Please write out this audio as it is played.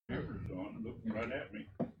Camera's on, looking right at me.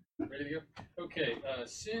 Ready to go? Okay,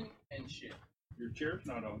 sin and shame. Your chair's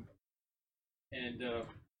not on. And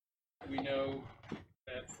we know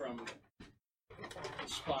that from the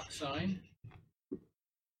Spock sign.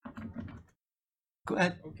 Go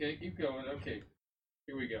ahead. Okay, keep going. Okay,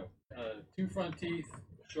 here we go. Two front teeth,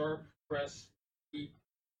 sharp, press, eat,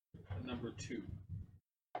 number 2.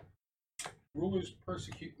 Rulers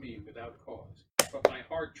persecute me without cause, but my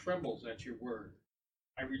heart trembles at your word.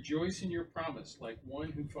 I rejoice in your promise like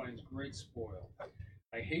one who finds great spoil.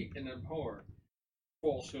 I hate and abhor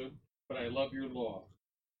falsehood, but I love your law.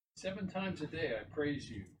 7 times a day I praise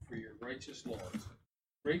you for your righteous laws.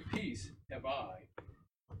 Great peace have I.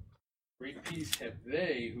 Great peace have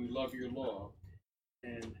they who love your law,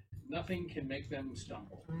 and nothing can make them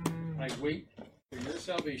stumble. I wait for your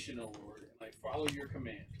salvation, O Lord, and I follow your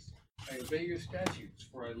commands. I obey your statutes,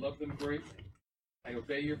 for I love them greatly. I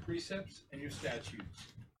obey your precepts and your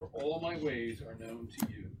statutes, for all my ways are known to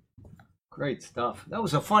you. Great stuff. That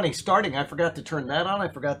was a funny starting. I forgot to turn that on. I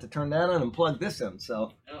forgot to turn that on and plug this in.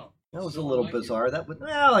 So that was a little bizarre. That was,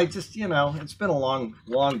 well, I just, it's been a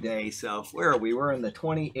long day. So where are we? We're in the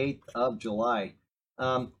 28th of July.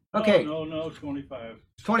 Okay. No, 25.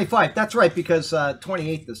 25. That's right, because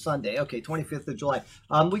 28th is Sunday. Okay, 25th of July.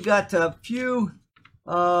 We got a few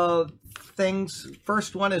things.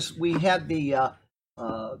 First one is we had the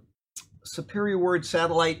Superior Word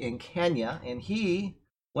satellite in Kenya, and he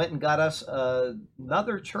went and got us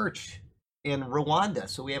another church in Rwanda.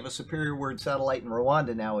 So we have a Superior Word satellite in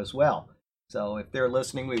Rwanda now as well. So if they're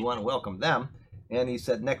listening, we want to welcome them. And he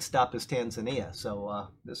said next stop is Tanzania. So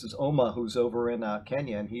this is Oma, who's over in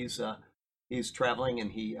Kenya, and he's traveling,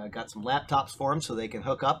 and he got some laptops for them so they can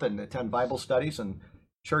hook up and attend Bible studies and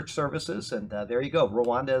church services. And there you go.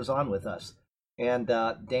 Rwanda is on with us. And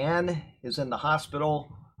Dan is in the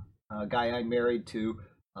hospital. A guy I married to,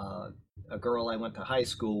 a girl I went to high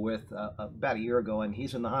school with about a year ago, and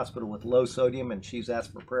he's in the hospital with low sodium, and she's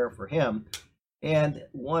asked for prayer for him. And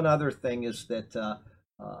one other thing is that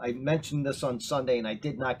I mentioned this on Sunday, and I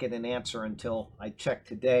did not get an answer until I checked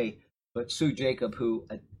today. But Sue Jacob, who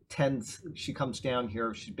attends, she comes down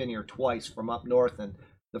here. She's been here twice from up north, and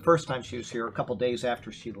the first time she was here, a couple days after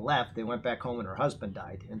she left, they went back home and her husband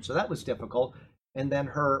died. And so that was difficult. And then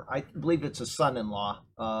her, I believe it's a son-in-law,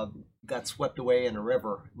 got swept away in a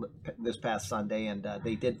river this past Sunday, and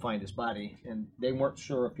they did find his body. And they weren't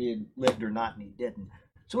sure if he had lived or not, and he didn't.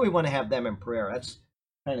 So we want to have them in prayer. That's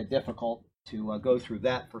kind of difficult to go through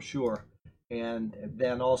that for sure. And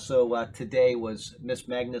then also today was Miss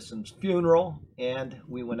Magnuson's funeral, and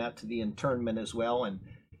we went out to the internment as well, and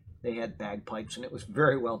they had bagpipes, and it was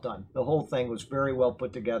very well done. The whole thing was very well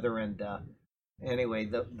put together, and anyway,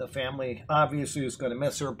 the family obviously is going to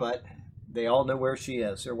miss her, but they all know where she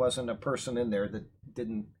is. There wasn't a person in there that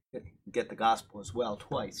didn't get the gospel as well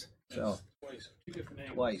twice. So Twice, 2 different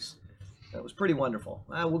names. Twice. That was pretty wonderful.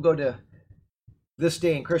 We'll go to this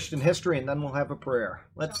day in Christian history, and then we'll have a prayer.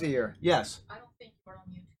 Let's see here. Yes. I don't think you're on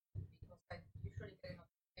YouTube because I usually get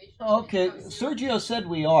a notification. Okay, Sergio said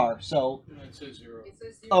we are. So. It says 0. It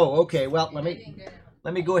says 0. Oh, okay. Well, And I didn't get a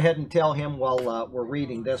let me go ahead and tell him while we're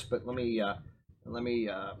reading this. But let me.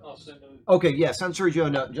 I'll send them. Okay, yes, send Sergio a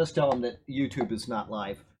note. Just tell him that YouTube is not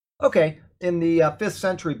live. Okay, in the 5th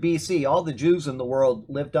century BC, all the Jews in the world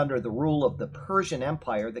lived under the rule of the Persian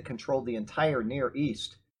Empire that controlled the entire Near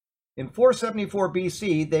East. In 474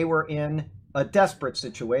 BC, they were in a desperate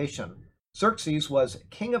situation. Xerxes was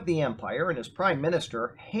king of the empire, and his prime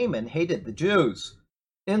minister, Haman, hated the Jews.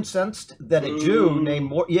 Incensed that a Jew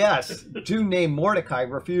named Mordecai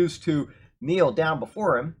refused to kneel down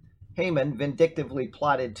before him, Haman vindictively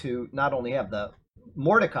plotted to not only have the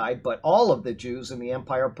Mordecai, but all of the Jews in the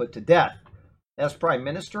empire put to death. As prime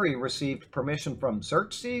minister, he received permission from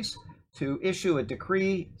Xerxes to issue a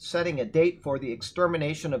decree setting a date for the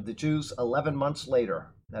extermination of the Jews 11 months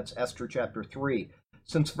later. That's Esther chapter 3.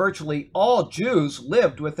 Since virtually all Jews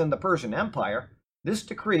lived within the Persian Empire, this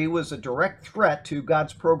decree was a direct threat to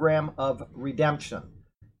God's program of redemption.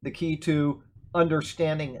 The key to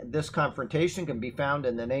understanding this confrontation can be found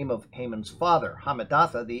in the name of Haman's father,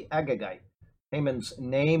 Hamadatha the Agagite. Haman's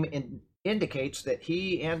name indicates that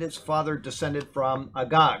he and his father descended from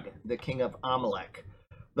Agag, the king of Amalek.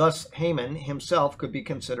 Thus, Haman himself could be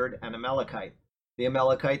considered an Amalekite. The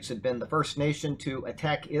Amalekites had been the first nation to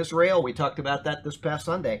attack Israel. We talked about that this past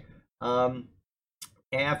Sunday.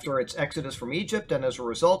 After its exodus from Egypt, and as a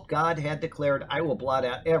result, God had declared, "I will blot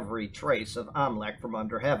out every trace of Amalek from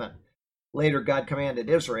under heaven." Later, God commanded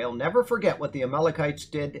Israel, "Never forget what the Amalekites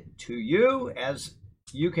did to you as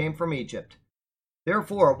you came from Egypt."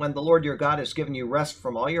 Therefore, when the Lord your God has given you rest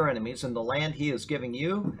from all your enemies in the land he is giving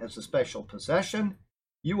you as a special possession,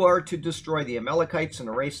 you are to destroy the Amalekites and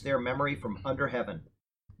erase their memory from under heaven.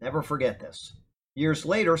 Never forget this. Years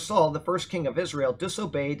later, Saul, the first king of Israel,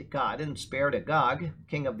 disobeyed God and spared Agag,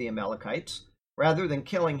 king of the Amalekites, rather than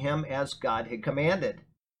killing him as God had commanded.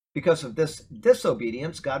 Because of this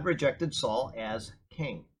disobedience, God rejected Saul as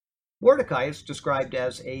king. Mordecai is described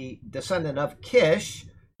as a descendant of Kish,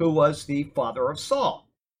 who was the father of Saul.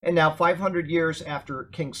 And now, 500 years after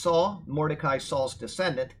King Saul, Mordecai, Saul's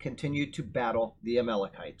descendant, continued to battle the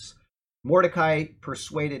Amalekites. Mordecai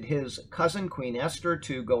persuaded his cousin, Queen Esther,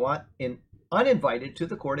 to go on uninvited to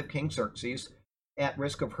the court of King Xerxes at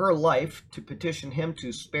risk of her life to petition him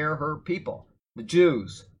to spare her people, the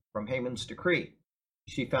Jews, from Haman's decree.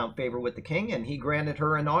 She found favor with the king, and he granted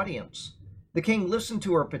her an audience. The king listened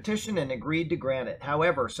to her petition and agreed to grant it.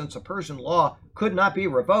 However, since a Persian law could not be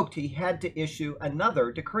revoked, he had to issue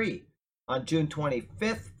another decree. On June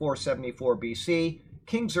 25th, 474 BC,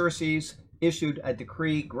 King Xerxes issued a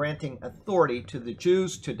decree granting authority to the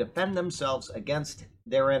Jews to defend themselves against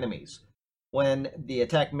their enemies, when the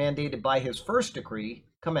attack mandated by his first decree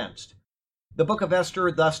commenced. The book of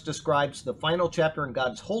Esther thus describes the final chapter in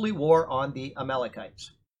God's holy war on the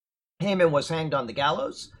Amalekites. Haman was hanged on the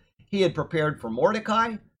gallows. He had prepared for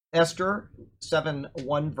Mordecai, Esther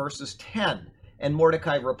 7:1 verses 10, and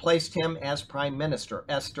Mordecai replaced him as prime minister,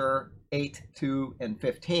 Esther 8:2 and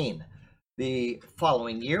 15. The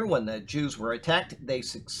following year, when the Jews were attacked, they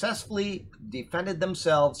successfully defended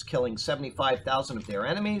themselves, killing 75,000 of their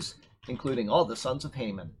enemies, including all the sons of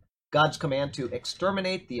Haman. God's command to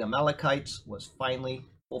exterminate the Amalekites was finally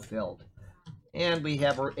fulfilled. And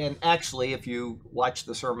actually, if you watch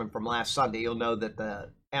the sermon from last Sunday, you'll know that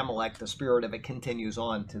the Amalek, the spirit of it, continues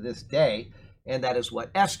on to this day. And that is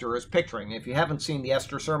what Esther is picturing. If you haven't seen the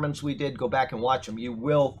Esther sermons we did, go back and watch them. You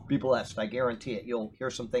will be blessed. I guarantee it. You'll hear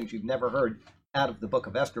some things you've never heard out of the book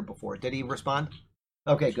of Esther before. Did he respond?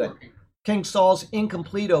 Okay, good. King Saul's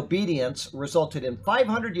incomplete obedience resulted in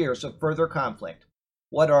 500 years of further conflict.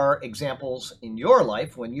 What are examples in your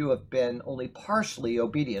life when you have been only partially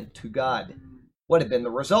obedient to God? What have been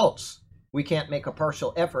the results? We can't make a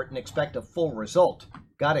partial effort and expect a full result.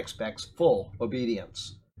 God expects full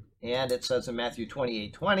obedience. And it says in Matthew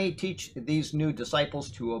 28:20, teach these new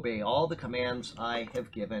disciples to obey all the commands I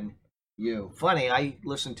have given you. Funny, I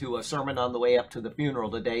listened to a sermon on the way up to the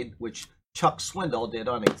funeral today, which Chuck Swindoll did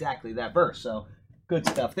on exactly that verse. So good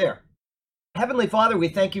stuff there. Heavenly Father, we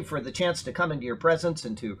thank you for the chance to come into your presence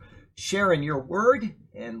and to share in your word.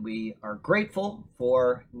 And we are grateful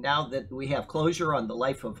for now that we have closure on the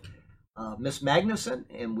life of Miss Magnuson,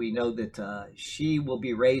 and we know that she will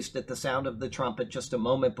be raised at the sound of the trumpet just a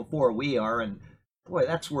moment before we are. And boy,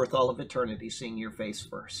 that's worth all of eternity, seeing your face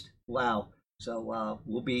first. Wow. So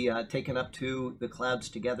we'll be taken up to the clouds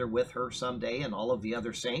together with her someday and all of the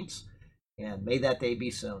other saints. And may that day be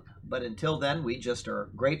soon. But until then, we just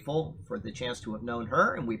are grateful for the chance to have known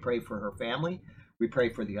her, and we pray for her family. We pray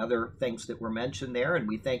for the other things that were mentioned there, and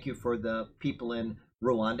we thank you for the people in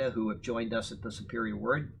Rwanda who have joined us at the Superior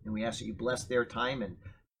Word, and we ask that you bless their time and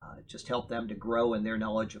just help them to grow in their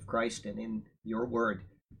knowledge of Christ and in your word.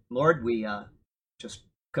 Lord, we just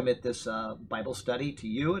commit this Bible study to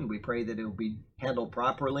you, and we pray that it will be handled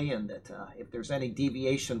properly, and that if there's any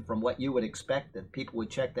deviation from what you would expect, that people would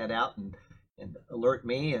check that out and alert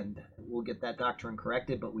me, and we'll get that doctrine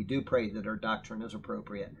corrected. But we do pray that our doctrine is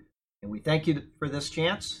appropriate. And we thank you for this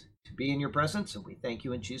chance to be in your presence, and we thank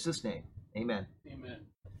you in Jesus' name. Amen. Amen.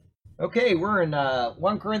 Okay, we're in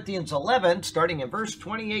 1 Corinthians 11, starting in verse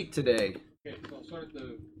 28 today. Okay, so I'll start at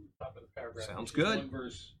the top of the paragraph. Sounds which is good. One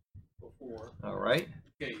verse before. All right.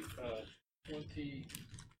 Okay,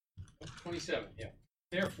 27, yeah.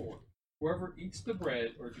 Therefore, whoever eats the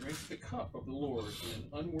bread or drinks the cup of the Lord in an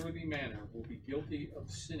unworthy manner will be guilty of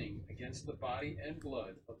sinning against the body and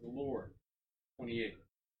blood of the Lord. 28.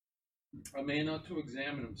 A man ought to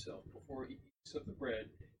examine himself before he eats of the bread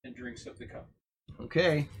and drinks of the cup.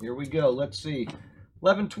 Okay, here we go. Let's see.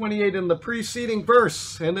 11:28 in the preceding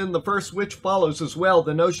verse, and in the verse which follows as well,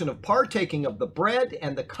 the notion of partaking of the bread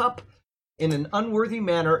and the cup in an unworthy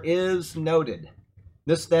manner is noted.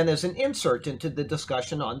 This then is an insert into the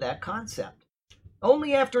discussion on that concept.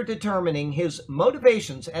 Only after determining his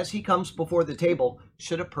motivations as he comes before the table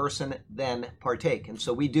should a person then partake. And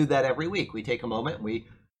so we do that every week. We take a moment, and we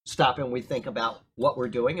stop and we think about what we're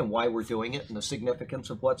doing and why we're doing it and the significance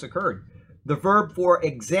of what's occurred. The verb for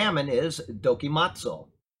examine is dokimazo,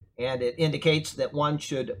 and it indicates that one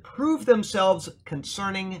should prove themselves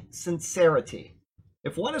concerning sincerity.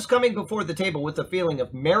 If one is coming before the table with the feeling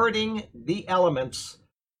of meriting the elements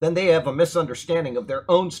then they have a misunderstanding of their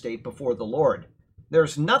own state before the Lord.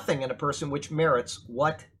 There's nothing in a person which merits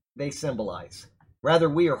what they symbolize. Rather,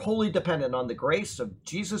 we are wholly dependent on the grace of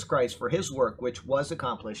Jesus Christ for his work, which was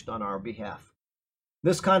accomplished on our behalf.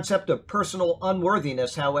 This concept of personal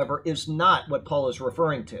unworthiness, however, is not what Paul is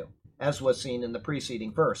referring to, as was seen in the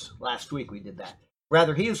preceding verse. Last week we did that.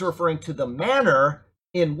 Rather, he is referring to the manner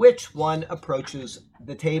in which one approaches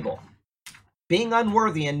the table. Being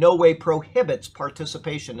unworthy in no way prohibits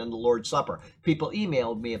participation in the Lord's Supper. People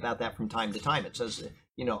emailed me about that from time to time. It says,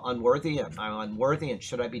 unworthy, I'm unworthy, and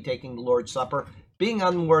should I be taking the Lord's Supper? Being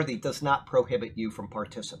unworthy does not prohibit you from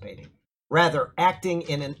participating. Rather, acting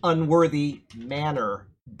in an unworthy manner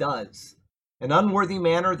does. An unworthy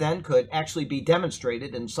manner then could actually be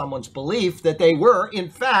demonstrated in someone's belief that they were, in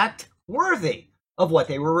fact, worthy of what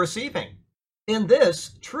they were receiving. In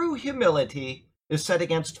this, true humility is set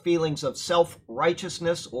against feelings of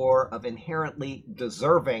self-righteousness or of inherently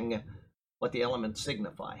deserving what the elements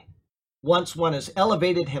signify. Once one has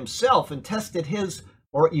elevated himself and tested his,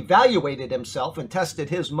 or evaluated himself and tested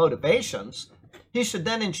his motivations, he should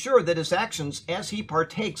then ensure that his actions as he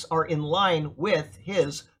partakes are in line with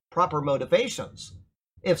his proper motivations.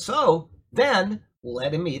 If so, then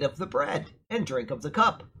let him eat of the bread and drink of the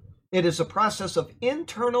cup. It is a process of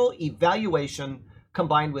internal evaluation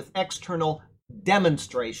combined with external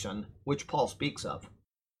demonstration, which Paul speaks of.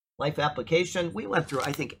 Life application, we went through,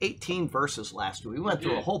 I think, 18 verses last week. We went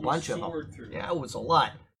through a whole bunch of them. Yeah, it was a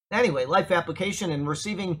lot. Anyway, life application in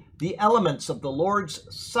receiving the elements of the Lord's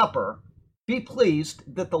Supper. Be pleased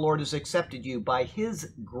that the Lord has accepted you by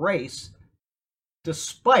his grace,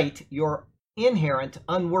 despite your inherent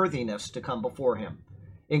unworthiness to come before him.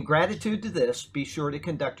 In gratitude to this, be sure to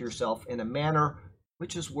conduct yourself in a manner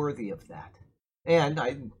which is worthy of that. And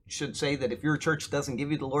I should say that if your church doesn't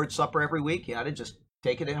give you the Lord's Supper every week, you ought to just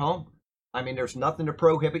take it at home. I mean, there's nothing to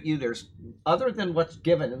prohibit you. There's, other than what's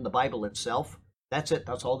given in the Bible itself, that's it.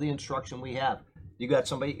 That's all the instruction we have. You got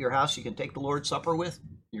somebody at your house you can take the Lord's Supper with?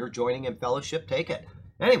 You're joining in fellowship? Take it.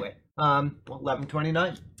 Anyway,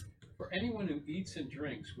 11:29. For anyone who eats and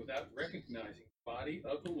drinks without recognizing the body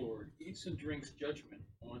of the Lord eats and drinks judgment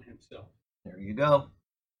on himself. There you go.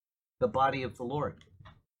 The body of the Lord.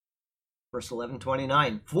 Verse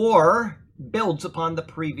 11:29. For builds upon the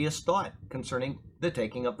previous thought concerning the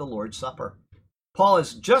taking of the Lord's Supper. Paul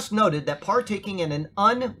has just noted that partaking in an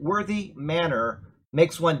unworthy manner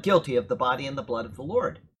makes one guilty of the body and the blood of the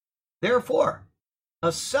Lord. Therefore,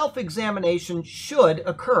 a self-examination should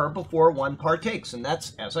occur before one partakes. And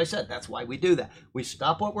that's, as I said, that's why we do that. We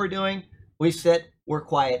stop what we're doing, we sit, we're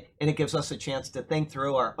quiet, and it gives us a chance to think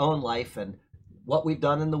through our own life and what we've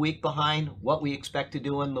done in the week behind, what we expect to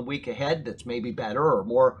do in the week ahead that's maybe better or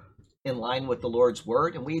more in line with the Lord's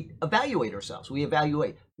word, and we evaluate ourselves. We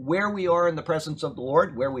evaluate where we are in the presence of the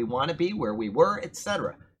Lord, where we want to be, where we were,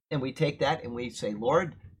 etc. And we take that and we say,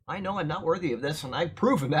 Lord, I know I'm not worthy of this, and I've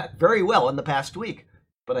proven that very well in the past week.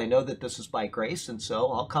 But I know that this is by grace, and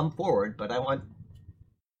so I'll come forward. But I want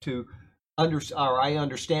to I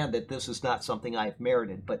understand that this is not something I've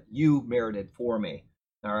merited, but you merited for me.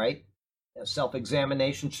 All right? A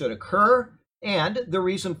self-examination should occur, and the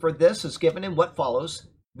reason for this is given in what follows,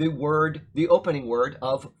 the opening word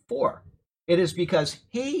of for. It is because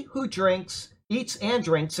he who eats and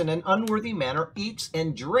drinks in an unworthy manner, eats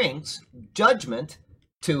and drinks judgment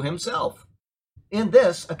to himself. In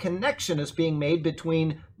this, a connection is being made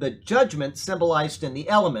between the judgment symbolized in the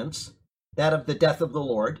elements, that of the death of the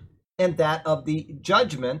Lord, and that of the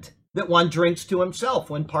judgment that one drinks to himself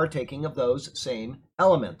when partaking of those same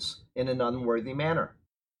elements in an unworthy manner.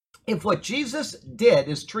 If what Jesus did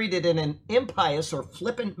is treated in an impious or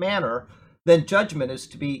flippant manner, then judgment is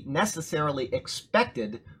to be necessarily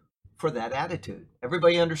expected for that attitude.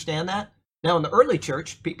 Everybody understand that? Now, in the early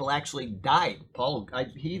church, people actually died. Paul,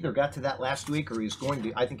 he either got to that last week or he's going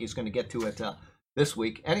to, I think he's going to get to it this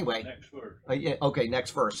week. Anyway. Next verse. Okay,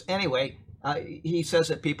 next verse. Anyway, he says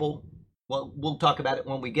that people, well, we'll talk about it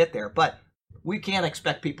when we get there, but we can't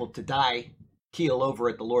expect people to die keel over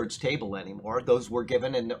at the Lord's table anymore. Those were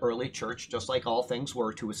given in the early church, just like all things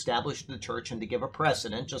were, to establish the church and to give a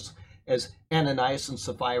precedent, just as Ananias and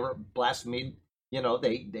Sapphira blasphemed.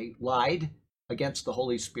 They lied against the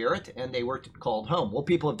Holy Spirit, and they were called home. Well,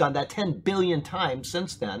 people have done that 10 billion times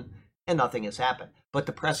since then, and nothing has happened. But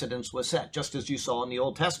the precedence was set, just as you saw in the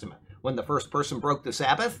Old Testament. When the first person broke the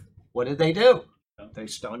Sabbath, what did they do? They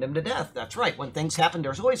stoned him to death. That's right. When things happen,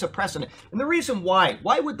 there's always a precedent. And the reason why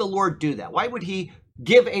would the Lord do that? Why would he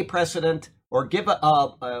give a precedent or give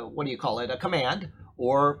a command,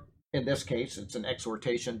 or in this case, it's an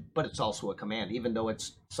exhortation, but it's also a command, even though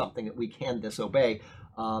it's something that we can disobey.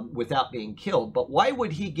 without being killed. But why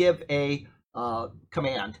would he give a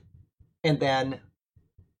command and then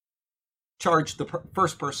charge the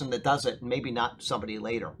first person that does it, and maybe not somebody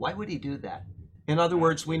later? Why would he do that? In other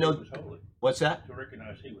words, we know. He was holy. What's that? To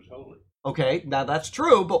recognize he was holy. Okay, now that's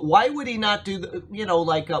true, but why would he not do the,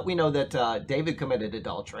 like we know that David committed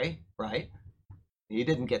adultery, right? He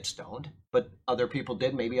didn't get stoned, but other people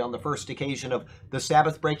did. Maybe on the first occasion of the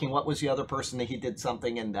Sabbath breaking, what was the other person that he did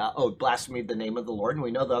something and, blasphemed the name of the Lord? And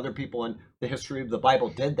we know the other people in the history of the Bible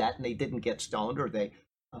did that and they didn't get stoned, or they,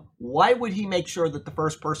 why would he make sure that the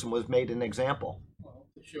first person was made an example? Well,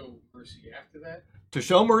 to show mercy after that. To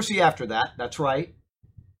show mercy after that, that's right.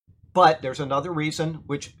 But there's another reason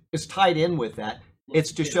which is tied in with that.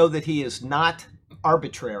 It's to show that he is not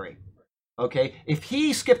arbitrary. Okay? If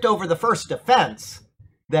he skipped over the first offense,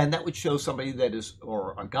 then that would show somebody that is,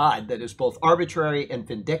 or a God that is both arbitrary and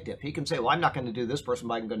vindictive. He can say, well, I'm not going to do this person,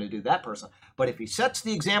 but I'm going to do that person. But if he sets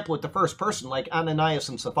the example with the first person, like Ananias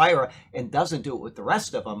and Sapphira, and doesn't do it with the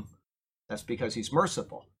rest of them, that's because he's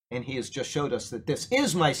merciful. And he has just showed us that this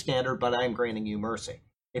is my standard, but I'm granting you mercy.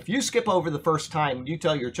 If you skip over the first time, you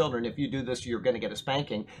tell your children, if you do this, you're going to get a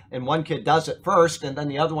spanking, and one kid does it first, and then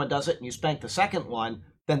the other one does it, and you spank the second one,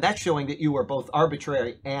 then that's showing that you are both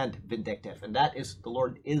arbitrary and vindictive. And that is, the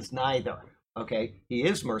Lord is neither. Okay? He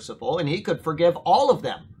is merciful, and he could forgive all of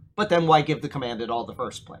them. But then why give the command at all the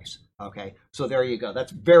first place? Okay? So there you go.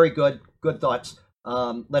 That's very good. Good thoughts.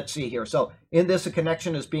 Let's see here. So in this, a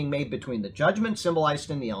connection is being made between the judgment symbolized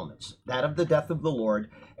in the elements, that of the death of the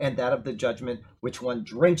Lord, and that of the judgment which one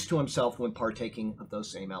drinks to himself when partaking of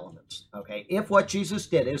those same elements. Okay? If what Jesus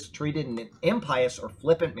did is treated in an impious or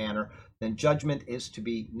flippant manner, then judgment is to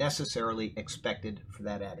be necessarily expected for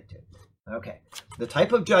that attitude. Okay. The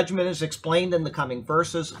type of judgment is explained in the coming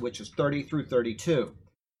verses, which is 30 through 32.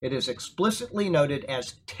 It is explicitly noted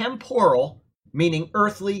as temporal, meaning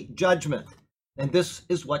earthly judgment. And this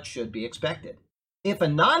is what should be expected. If a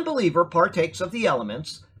non-believer partakes of the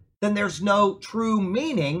elements, then there's no true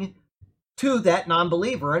meaning to that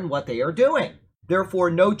non-believer and what they are doing.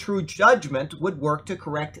 Therefore, no true judgment would work to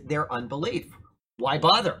correct their unbelief. Why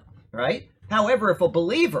bother, right? However, if a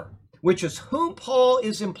believer, which is whom Paul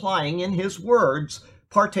is implying in his words,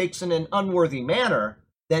 partakes in an unworthy manner,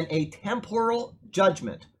 then a temporal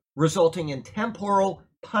judgment resulting in temporal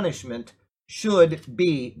punishment should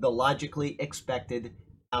be the logically expected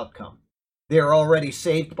outcome. They are already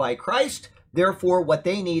saved by Christ. Therefore, what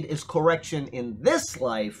they need is correction in this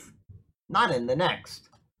life, not in the next.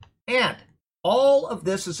 And all of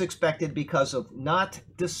this is expected because of not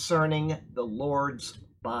discerning the Lord's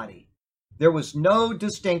body. There was no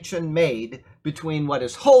distinction made between what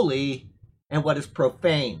is holy and what is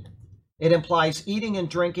profane. It implies eating and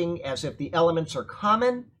drinking as if the elements are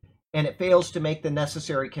common, and it fails to make the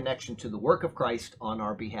necessary connection to the work of Christ on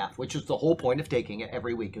our behalf, which is the whole point of taking it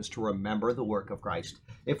every week, is to remember the work of Christ.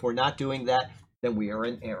 If we're not doing that, then we are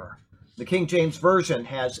in error. The King James Version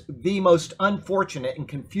has the most unfortunate and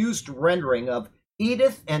confused rendering of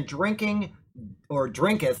eateth and drinking, or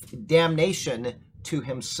drinketh, damnation to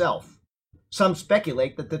himself. Some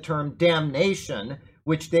speculate that the term damnation,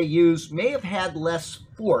 which they use, may have had less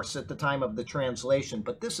force at the time of the translation,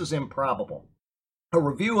 but this is improbable. A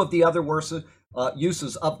review of the other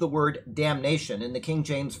uses of the word damnation in the King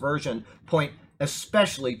James Version point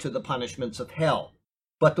especially to the punishments of hell.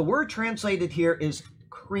 But the word translated here is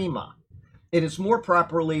krima. It is more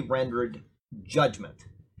properly rendered judgment.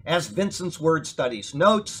 As Vincent's Word Studies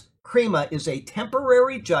notes, krima is a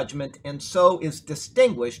temporary judgment and so is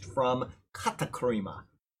distinguished from katakrima,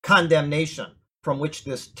 condemnation, from which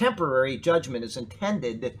this temporary judgment is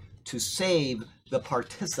intended to save the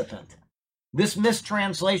participant. This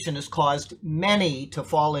mistranslation has caused many to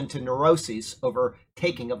fall into neuroses over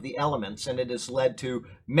taking of the elements, and it has led to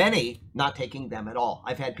many not taking them at all.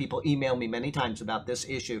 I've had people email me many times about this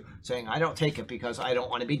issue, saying, I don't take it because I don't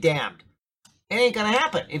want to be damned. It ain't going to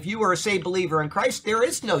happen. If you are a saved believer in Christ, there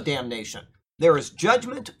is no damnation. There is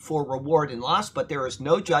judgment for reward and loss, but there is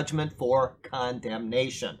no judgment for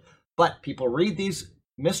condemnation. But people read these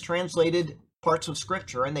mistranslated parts of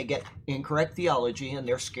Scripture and they get incorrect theology, and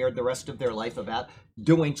they're scared the rest of their life about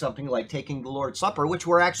doing something like taking the Lord's Supper, which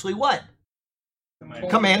we're actually what?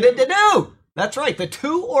 Commanded to do. That's right, the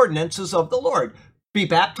two ordinances of the Lord. Be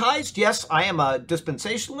baptized. Yes, I am a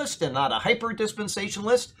dispensationalist and not a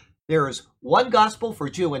hyper-dispensationalist. There is one gospel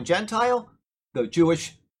for Jew and Gentile. The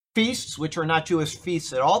Jewish feasts, which are not Jewish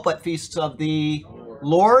feasts at all, but feasts of the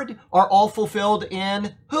Lord, are all fulfilled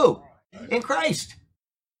in who? In Christ.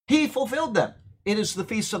 He fulfilled them. It is the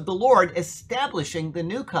feast of the Lord establishing the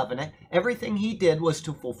new covenant. Everything he did was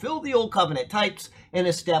to fulfill the old covenant types and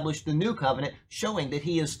establish the new covenant, showing that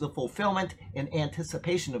he is the fulfillment and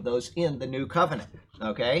anticipation of those in the new covenant.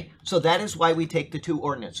 Okay? So that is why we take the two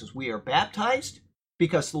ordinances. We are baptized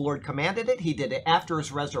because the Lord commanded it. He did it after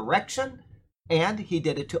his resurrection, and he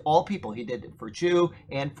did it to all people. He did it for Jew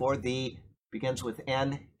and for the, begins with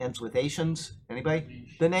N, ends with Asians. Anybody?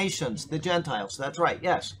 The nations, the Gentiles. That's right.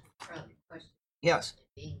 Yes. Charlie, question. Yes.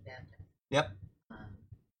 Being baptized. Yep.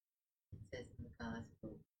 It says in the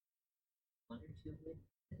gospel, one or two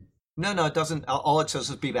witnesses. No, it doesn't. All it says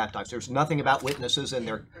is be baptized. There's nothing about witnesses, and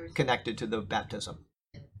they're Person. connected to the baptism.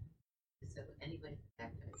 And so anybody can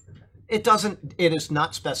baptize somebody. It doesn't, it is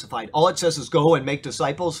not specified. All it says is go and make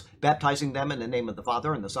disciples, baptizing them in the name of the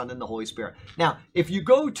Father and the Son and the Holy Spirit. Now, if you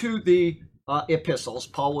go to the epistles,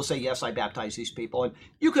 Paul will say, yes, I baptize these people. And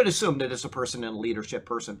you could assume that it's a person and a leadership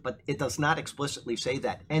person, but it does not explicitly say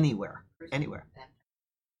that anywhere. Person Anywhere.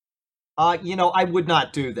 baptized. I would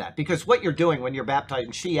not do that, because what you're doing when you're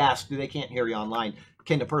baptizing, she asked, they can't hear you online,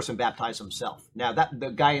 can the person baptize himself? Now, that the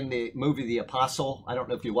guy in the movie The Apostle, I don't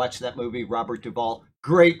know if you watched that movie, Robert Duvall,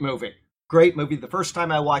 great movie. Great movie. The first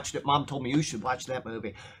time I watched it, Mom told me you should watch that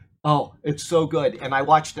movie. Oh, it's so good. And I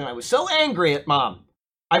watched it and I was so angry at Mom.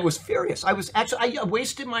 I was furious. I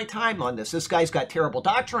wasted my time on this. This guy's got terrible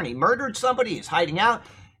doctrine. He murdered somebody. He's hiding out.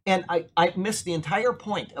 And I missed the entire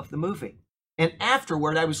point of the movie. And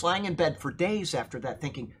afterward, I was lying in bed for days after that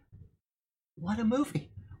thinking, what a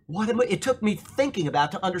movie. What a movie. It took me thinking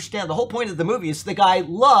about to understand. The whole point of the movie is the guy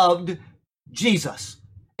loved Jesus.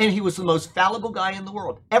 And he was the most fallible guy in the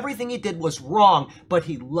world. Everything he did was wrong, but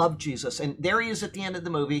he loved Jesus. And there he is at the end of the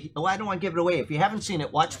movie. Oh, I don't want to give it away. If you haven't seen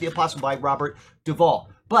it, watch The Apostle by Robert Duvall.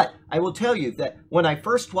 But I will tell you that when I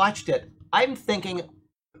first watched it, I'm thinking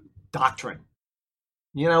doctrine.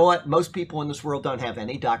 You know what? Most people in this world don't have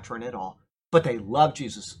any doctrine at all, but they love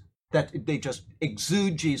Jesus. That they just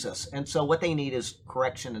exude Jesus. And so what they need is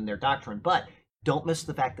correction in their doctrine. But don't miss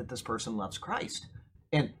the fact that this person loves Christ.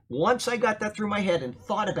 And once I got that through my head and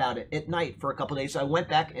thought about it at night for a couple of days, I went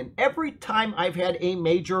back, and every time I've had a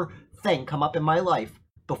major thing come up in my life,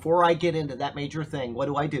 before I get into that major thing, what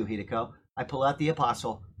do, Hideko? I pull out The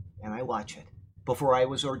Apostle and I watch it. Before I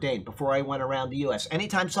was ordained, before I went around the U.S.,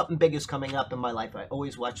 anytime something big is coming up in my life, I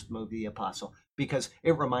always watch the movie The Apostle, because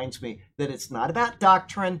it reminds me that it's not about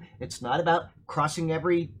doctrine. It's not about crossing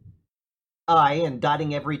every I and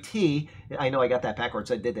dotting every T. I know I got that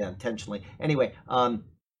backwards. I did that intentionally. Anyway,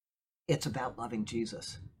 it's about loving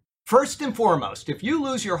Jesus. First and foremost, if you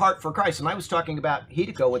lose your heart for Christ, and I was talking about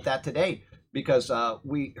Hideko with that today, because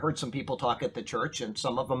we heard some people talk at the church, and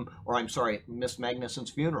some of them, or I'm sorry, at Miss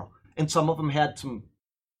Magnuson's funeral, and some of them had some,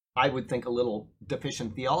 I would think, a little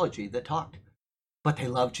deficient theology that talked, but they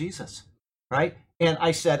love Jesus, right? And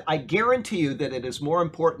I said, I guarantee you that it is more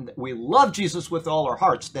important that we love Jesus with all our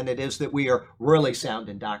hearts than it is that we are really sound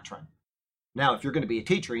in doctrine. Now, if you're going to be a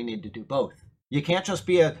teacher, you need to do both. You can't just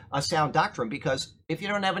be a sound doctrine, because if you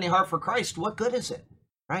don't have any heart for Christ, what good is it,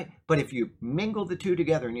 right? But if you mingle the two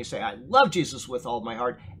together and you say, I love Jesus with all my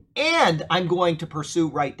heart, and I'm going to pursue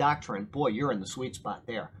right doctrine, boy, you're in the sweet spot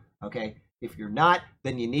there, okay? If you're not,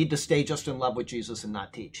 then you need to stay just in love with Jesus and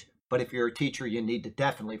not teach. But if you're a teacher, you need to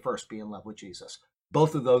definitely first be in love with Jesus.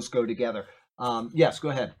 Both of those go together. Yes,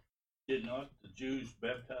 go ahead. Did not the Jews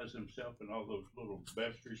baptize themselves in all those little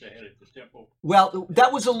baptistries they had at the temple? Well,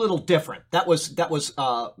 that was a little different. That was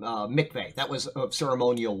mikveh. That was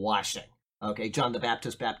ceremonial washing. Okay, John the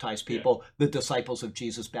Baptist baptized people. Yeah. The disciples of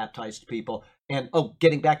Jesus baptized people. And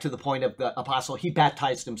getting back to the point of the apostle, he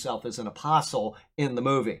baptized himself as an apostle in the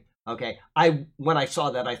movie. Okay, when I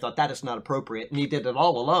saw that, I thought that is not appropriate, and he did it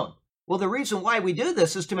all alone. Well, the reason why we do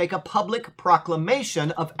this is to make a public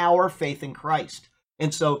proclamation of our faith in Christ.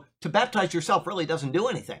 And so to baptize yourself really doesn't do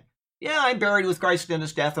anything. Yeah, I'm buried with Christ in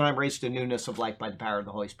his death, and I'm raised to newness of life by the power of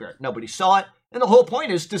the Holy Spirit. Nobody saw it. And the whole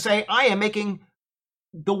point is to say, I am making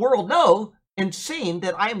the world know and seeing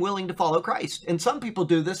that I am willing to follow Christ. And some people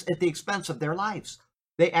do this at the expense of their lives.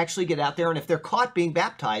 They actually get out there, and if they're caught being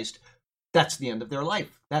baptized, that's the end of their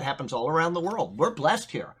life. That happens all around the world. We're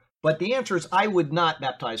blessed here. But the answer is I would not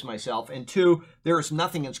baptize myself. And two, there is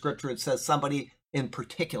nothing in Scripture that says somebody in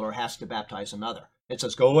particular has to baptize another. It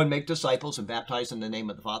says, go and make disciples and baptize in the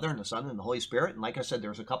name of the Father and the Son and the Holy Spirit. And like I said,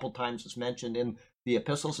 there's a couple times it's mentioned in the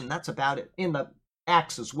epistles, and that's about it. In the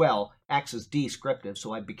Acts as well, Acts is descriptive,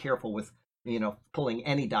 so I'd be careful with, pulling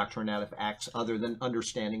any doctrine out of Acts other than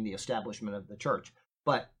understanding the establishment of the church.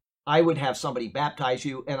 But I would have somebody baptize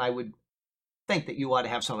you, and I would think that you ought to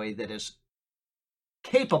have somebody that is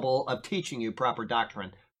capable of teaching you proper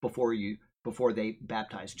doctrine before they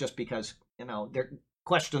baptize, just because their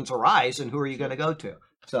questions arise, and who are you going to go to?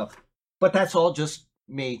 So, but that's all just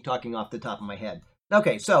me talking off the top of my head.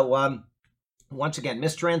 Okay, so once again,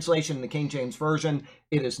 mistranslation in the King James Version.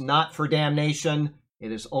 It is not for damnation.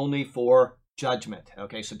 It is only for judgment.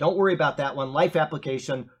 Okay, so don't worry about that one. Life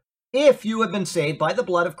application. If you have been saved by the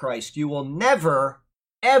blood of Christ, you will never,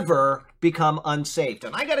 ever become unsaved.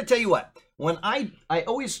 And I got to tell you what, when I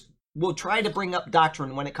always will try to bring up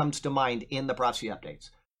doctrine when it comes to mind in the prophecy updates.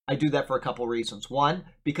 I do that for a couple reasons. One,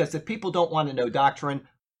 because if people don't want to know doctrine,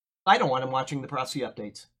 I don't want them watching the prophecy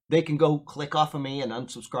updates. They can go click off of me and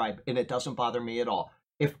unsubscribe, and it doesn't bother me at all.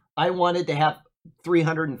 If I wanted to have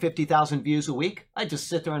 350,000 views a week, I'd just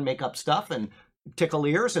sit there and make up stuff and tickle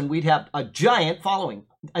ears, and we'd have a giant following.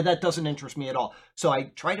 That doesn't interest me at all. So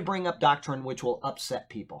I try to bring up doctrine which will upset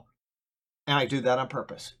people. And I do that on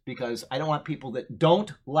purpose because I don't want people that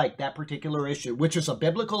don't like that particular issue, which is a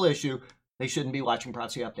biblical issue. They shouldn't be watching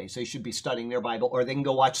prophecy updates. They should be studying their Bible, or they can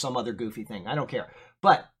go watch some other goofy thing. I don't care.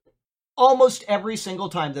 But almost every single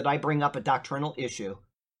time that I bring up a doctrinal issue,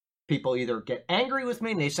 people either get angry with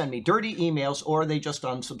me and they send me dirty emails, or they just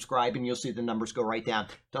unsubscribe, and you'll see the numbers go right down.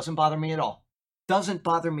 Doesn't bother me at all. Doesn't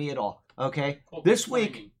bother me at all. Okay? This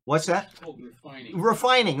week, what's that? It's called refining.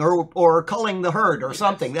 Refining or culling the herd or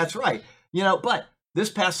something. That's right. But this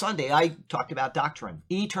past Sunday, I talked about doctrine,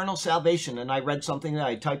 eternal salvation, and I read something that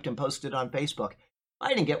I typed and posted on Facebook.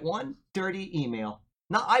 I didn't get one dirty email.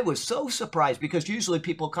 Now, I was so surprised because usually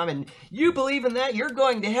people come and, you believe in that? You're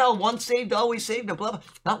going to hell. Once saved, always saved, and blah, blah.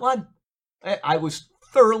 Not one. I was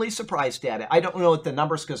thoroughly surprised at it. I don't know what the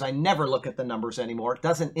numbers, because I never look at the numbers anymore. It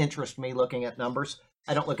doesn't interest me looking at numbers.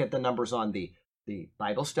 I don't look at the numbers on the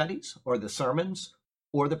Bible studies or the sermons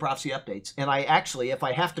or the prophecy updates. And I actually, if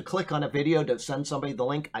I have to click on a video to send somebody the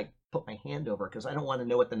link, I put my hand over because I don't want to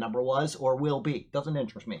know what the number was or will be. Doesn't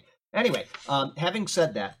interest me. Anyway, having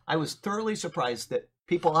said that, I was thoroughly surprised that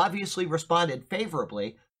people obviously responded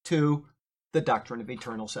favorably to the doctrine of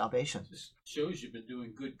eternal salvation. This shows you've been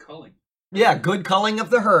doing good culling. Yeah, good culling of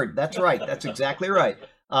the herd. That's right. That's exactly right.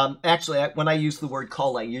 Actually, when I use the word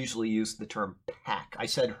cull, I usually use the term pack. I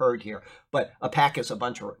said herd here, but a pack is a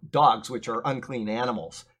bunch of dogs, which are unclean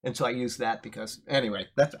animals. And so I use that because, anyway,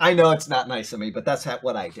 I know it's not nice of me, but that's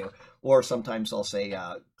what I do. Or sometimes I'll say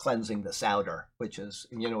cleansing the souder, which is,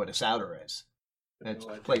 you know what a souder is. It's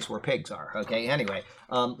a place where pigs are. Okay, anyway,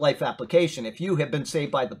 life application. If you have been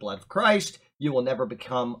saved by the blood of Christ, you will never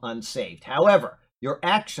become unsaved. However, your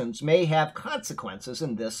actions may have consequences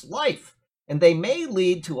in this life, and they may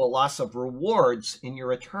lead to a loss of rewards in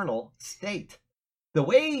your eternal state. The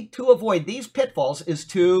way to avoid these pitfalls is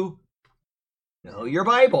to know your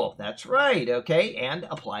Bible. That's right, okay, and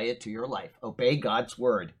apply it to your life. Obey God's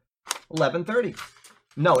word. 11:30.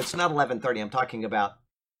 No, it's not 11:30. I'm talking about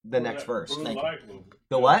the next verse. Blue light will,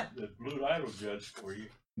 the what? The blue light will judge for you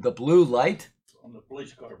The blue light? on the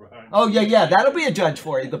police car behind you. Oh, yeah, that'll be a judge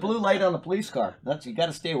for you. The blue light on the police car. You got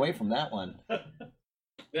to stay away from that one.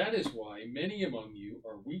 That is why many among you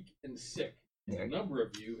are weak and sick, and a number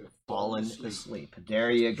of you have fallen asleep. There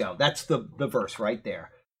you go. That's the verse right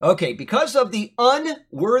there. Okay, because of the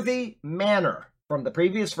unworthy manner from the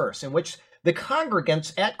previous verse in which the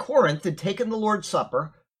congregants at Corinth had taken the Lord's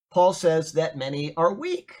Supper, Paul says that many are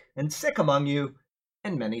weak and sick among you,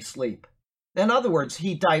 and many sleep. In other words,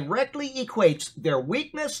 he directly equates their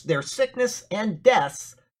weakness, their sickness, and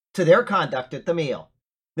deaths to their conduct at the meal.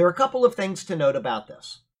 There are a couple of things to note about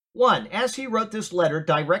this. One, as he wrote this letter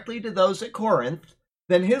directly to those at Corinth,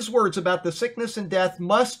 then his words about the sickness and death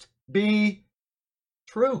must be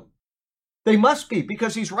true. They must be,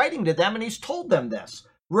 because he's writing to them and he's told them this,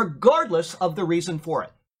 regardless of the reason for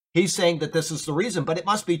it. He's saying that this is the reason, but it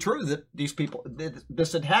must be true that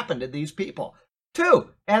this had happened to these people. Two,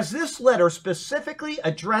 as this letter specifically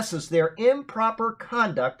addresses their improper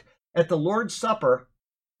conduct at the Lord's Supper,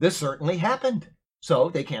 this certainly happened. So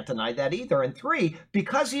they can't deny that either. And three,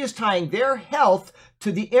 because he is tying their health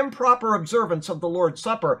to the improper observance of the Lord's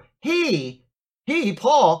Supper, he,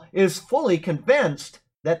 Paul, is fully convinced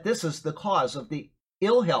that this is the cause of the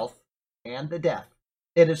ill health and the death.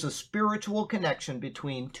 It is a spiritual connection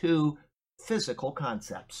between two physical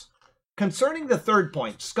concepts. Concerning the third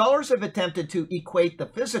point, scholars have attempted to equate the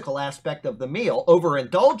physical aspect of the meal,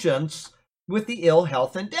 overindulgence, with the ill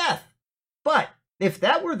health and death. But if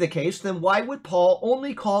that were the case, then why would Paul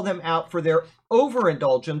only call them out for their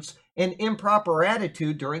overindulgence and improper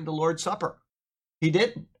attitude during the Lord's Supper? He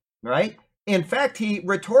didn't, right? In fact, he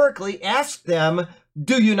rhetorically asked them,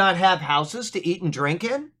 do you not have houses to eat and drink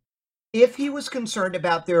in? If he was concerned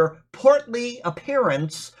about their portly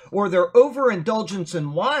appearance or their overindulgence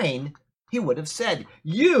in wine, he would have said,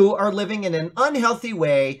 you are living in an unhealthy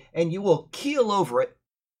way and you will keel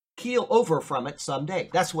over from it someday.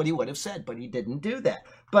 That's what he would have said, but he didn't do that.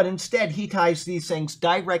 But instead, he ties these things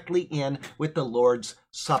directly in with the Lord's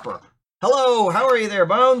Supper. Hello, how are you there,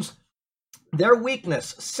 Bones? Their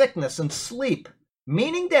weakness, sickness, and sleep,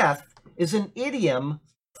 meaning death, is an idiom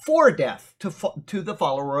for death to the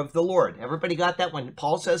follower of the Lord. Everybody got that? When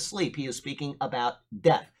Paul says sleep, he is speaking about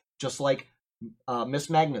death, just like Miss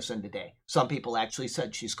Magnuson today. Some people actually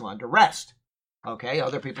said she's gone to rest. Okay,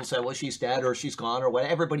 other people said, well, she's dead or she's gone or what.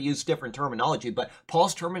 Everybody used different terminology, but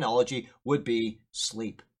Paul's terminology would be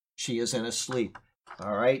sleep. She is in a sleep.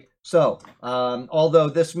 All right. So, although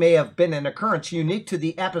this may have been an occurrence unique to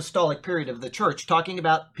the apostolic period of the church, talking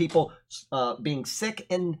about people being sick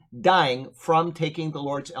and dying from taking the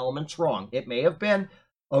Lord's elements wrong, it may have been,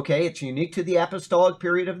 okay, it's unique to the apostolic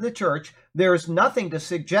period of the church. There is nothing to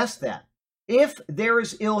suggest that. If there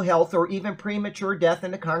is ill health or even premature death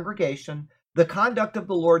in a congregation, the conduct of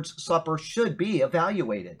the Lord's Supper should be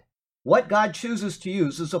evaluated. What God chooses to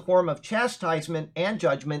use as a form of chastisement and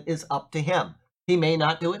judgment is up to him. He may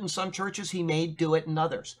not do it in some churches. He may do it in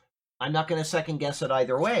others. I'm not going to second guess it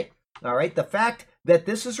either way. All right. The fact that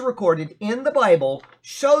this is recorded in the Bible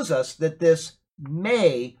shows us that this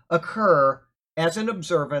may occur as an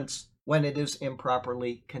observance when it is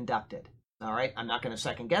improperly conducted. All right. I'm not going to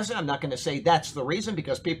second guess it. I'm not going to say that's the reason,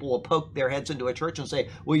 because people will poke their heads into a church and say,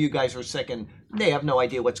 well, you guys are sick, and they have no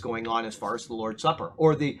idea what's going on as far as the Lord's Supper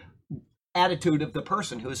or the attitude of the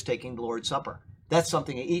person who is taking the Lord's Supper. That's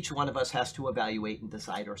something that each one of us has to evaluate and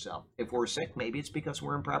decide ourselves. If we're sick, maybe it's because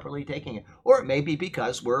we're improperly taking it. Or it may be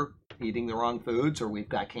because we're eating the wrong foods, or we've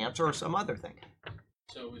got cancer, or some other thing.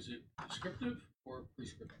 So is it prescriptive or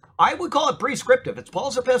prescriptive? I would call it prescriptive. It's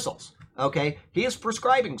Paul's epistles. Okay? He is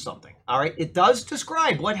prescribing something. All right? It does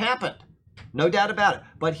describe what happened. No doubt about it.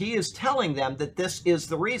 But he is telling them that this is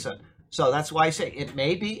the reason. So that's why I say it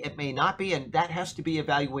may be, it may not be, and that has to be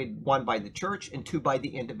evaluated, one, by the church, and two, by the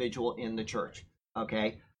individual in the church.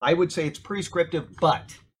 Okay, I would say it's prescriptive,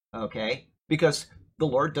 but, okay, because the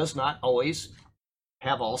Lord does not always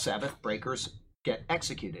have all Sabbath breakers get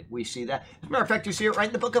executed. We see that. As a matter of fact, you see it right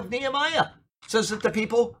in the book of Nehemiah. It says that the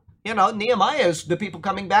people, Nehemiah is the people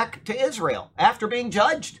coming back to Israel after being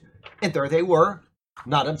judged. And there they were,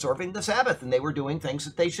 not observing the Sabbath, and they were doing things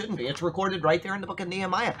that they shouldn't be. It's recorded right there in the book of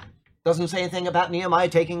Nehemiah. Doesn't say anything about Nehemiah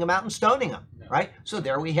taking them out and stoning them, right? So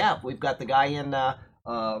there we've got the guy in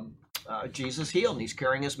Jesus healed, and he's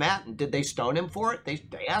carrying his mat. And did they stone him for it?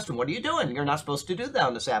 They asked him, what are you doing? You're not supposed to do that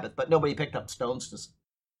on the Sabbath. But nobody picked up stones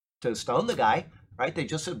to stone the guy, right? They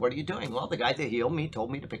just said, what are you doing? Well, the guy that healed me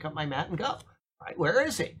told me to pick up my mat and go, right? Where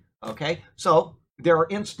is he? Okay, so there are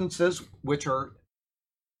instances which are,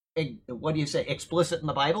 explicit in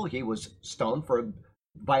the Bible. He was stoned for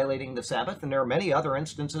violating the Sabbath, and there are many other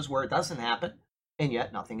instances where it doesn't happen, and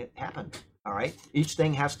yet nothing happened. All right, each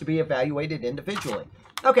thing has to be evaluated individually.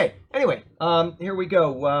 Okay, anyway, here we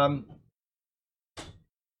go.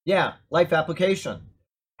 Life application.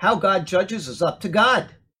 How God judges is up to God.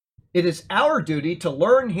 It is our duty to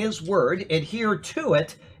learn his word, adhere to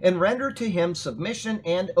it, and render to him submission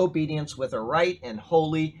and obedience with a right and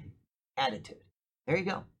holy attitude. There you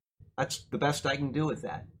go. That's the best I can do with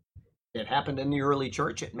that. It happened in the early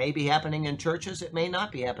church. It may be happening in churches. It may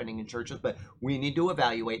not be happening in churches, but we need to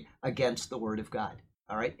evaluate against the word of God.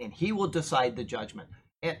 All right. And he will decide the judgment.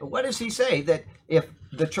 And what does he say? That if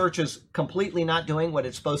the church is completely not doing what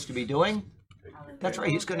it's supposed to be doing, that's right.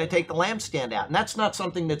 He's going to take the lampstand out. And that's not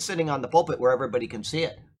something that's sitting on the pulpit where everybody can see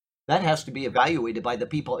it. That has to be evaluated by the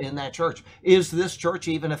people in that church. Is this church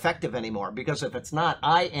even effective anymore? Because if it's not,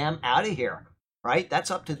 I am out of here. Right. That's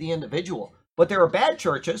up to the individual. But there are bad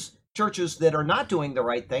churches that are not doing the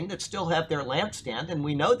right thing, that still have their lampstand, and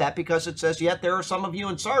we know that because it says, yet there are some of you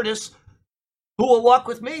in Sardis who will walk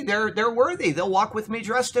with me. They're worthy. They'll walk with me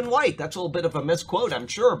dressed in white. That's a little bit of a misquote, I'm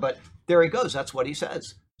sure, but there he goes. That's what he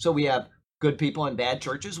says. So we have good people in bad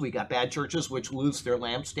churches. We got bad churches which lose their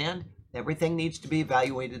lampstand. Everything needs to be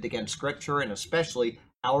evaluated against Scripture, and especially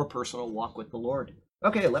our personal walk with the Lord.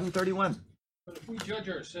 Okay, 11:31. But if we judge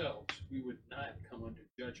ourselves, we would not come under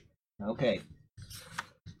judgment. Okay.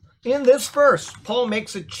 In this verse, Paul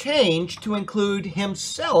makes a change to include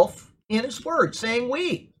himself in his word, saying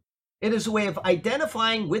we. It is a way of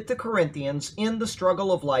identifying with the Corinthians in the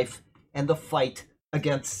struggle of life and the fight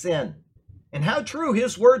against sin. And how true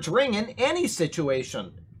his words ring in any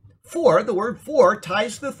situation. For, the word for,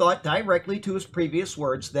 ties the thought directly to his previous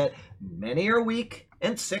words that many are weak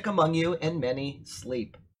and sick among you, and many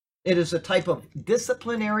sleep. It is a type of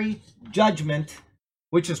disciplinary judgment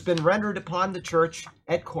which has been rendered upon the church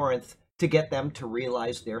at Corinth to get them to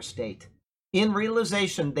realize their state. In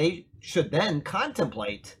realization, they should then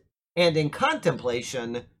contemplate, and in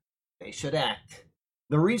contemplation, they should act.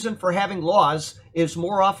 The reason for having laws is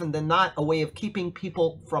more often than not a way of keeping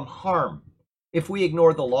people from harm. If we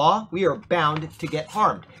ignore the law, we are bound to get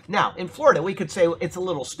harmed. Now, in Florida, we could say it's a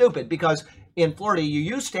little stupid because in Florida, you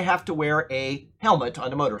used to have to wear a helmet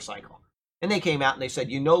on a motorcycle. And they came out and they said,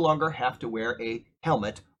 you no longer have to wear a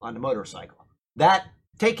helmet on a motorcycle. That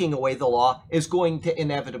taking away the law is going to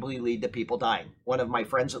inevitably lead to people dying. One of my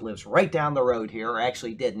friends that lives right down the road here, or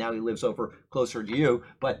actually did, now he lives over closer to you,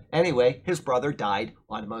 but anyway, his brother died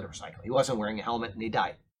on a motorcycle. He wasn't wearing a helmet and he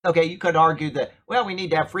died. Okay, you could argue that, well, we need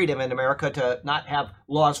to have freedom in America to not have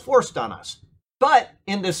laws forced on us. But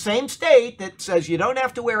in the same state that says you don't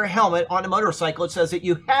have to wear a helmet on a motorcycle, it says that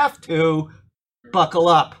you have to buckle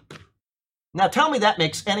up. Now, tell me that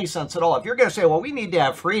makes any sense at all. If you're going to say, well, we need to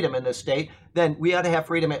have freedom in this state, then we ought to have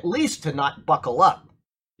freedom at least to not buckle up.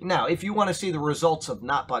 Now, if you want to see the results of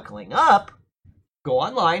not buckling up, go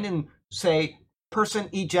online and say, person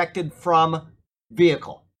ejected from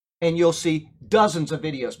vehicle. And you'll see dozens of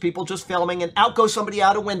videos, people just filming, and out goes somebody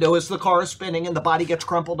out a window as the car is spinning and the body gets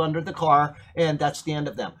crumpled under the car, and that's the end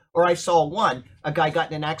of them. Or I saw one, a guy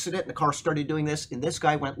got in an accident and the car started doing this, and this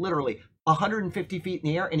guy went literally 150 feet in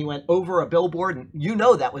the air and he went over a billboard, and you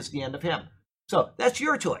know that was the end of him. So that's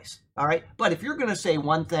your choice, all right? But if you're going to say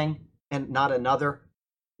one thing and not another,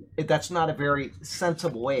 that's not a very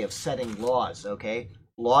sensible way of setting laws, okay?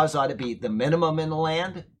 Laws ought to be the minimum in the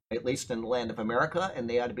land, at least in the land of America, and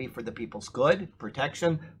they ought to be for the people's good,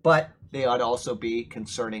 protection, but they ought to also be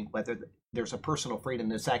concerning whether there's a personal freedom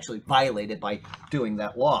that's actually violated by doing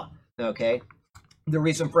that law, okay? The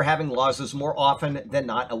reason for having laws is more often than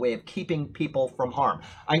not a way of keeping people from harm.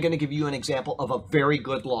 I'm going to give you an example of a very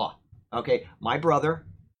good law, okay? My brother,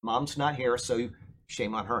 mom's not here, so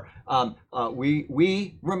shame on her.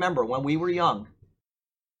 We remember when we were young,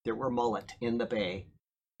 there were mullet in the bay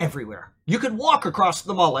everywhere. You could walk across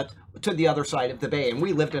the mullet to the other side of the bay, and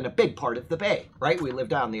we lived in a big part of the bay, right? We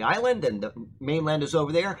lived on the island, and the mainland is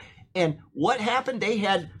over there. And what happened? They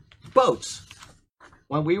had boats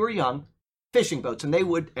when we were young, fishing boats, and they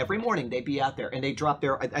would, every morning, they'd be out there, and they drop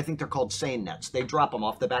their, I think they're called seine nets. They drop them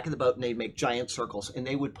off the back of the boat, and they make giant circles, and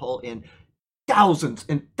they would pull in thousands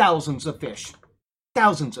and thousands of fish.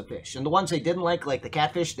 Thousands of fish. And the ones they didn't like the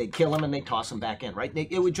catfish, they'd kill them, and they'd toss them back in, right?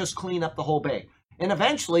 It would just clean up the whole bay. And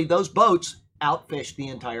eventually, those boats outfished the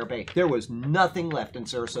entire bay. There was nothing left in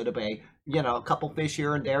Sarasota Bay. You know, a couple fish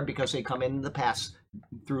here and there because they come in the pass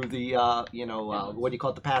through the, what do you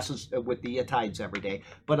call it, the passes with the tides every day.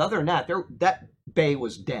 But other than that, that bay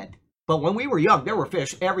was dead. But when we were young, there were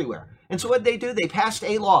fish everywhere. And so what did they do? They passed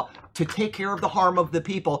a law to take care of the harm of the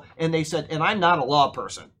people. And they said, and I'm not a law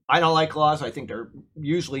person. I don't like laws. I think they're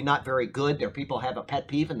usually not very good. Their people have a pet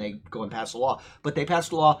peeve and they go and pass a law. But they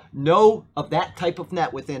passed a law, no of that type of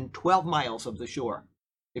net within 12 miles of the shore.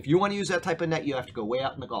 If you want to use that type of net, you have to go way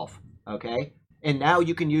out in the Gulf, okay? And now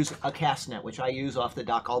you can use a cast net, which I use off the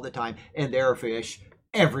dock all the time, and there are fish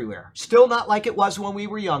everywhere. Still not like it was when we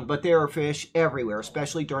were young, but there are fish everywhere,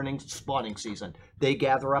 especially during spawning season. They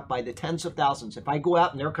gather up by the tens of thousands. If I go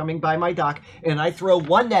out and they're coming by my dock and I throw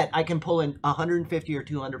one net, I can pull in 150 or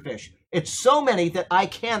 200 fish. It's so many that I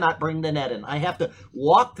cannot bring the net in. I have to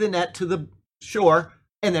walk the net to the shore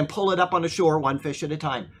and then pull it up on the shore one fish at a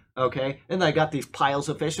time. Okay, and I got these piles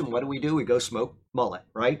of fish, and what do? We go smoke mullet,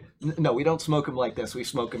 right? No, we don't smoke them like this. We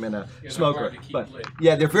smoke them in a smoker. But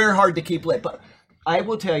yeah, they're very hard to keep lit. But I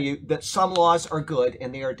will tell you that some laws are good,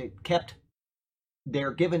 and they're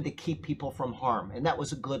given to keep people from harm, and that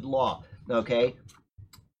was a good law. Okay,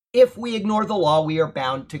 if we ignore the law, we are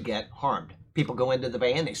bound to get harmed. People go into the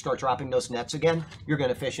bay and they start dropping those nets again. You're going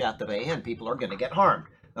to fish out the bay, and people are going to get harmed.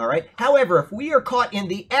 All right. However, if we are caught in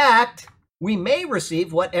the act, we may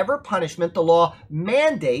receive whatever punishment the law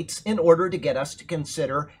mandates in order to get us to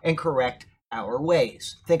consider and correct our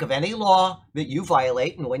ways. Think of any law that you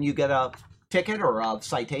violate, and when you get a ticket or a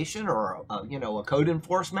citation or a code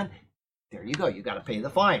enforcement, there you go. You got to pay the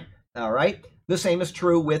fine. All right. The same is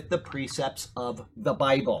true with the precepts of the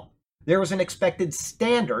Bible. There is an expected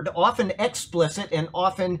standard, often explicit and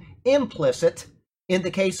often implicit. In the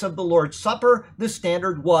case of the Lord's Supper, the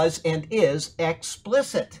standard was and is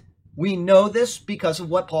explicit. We know this because of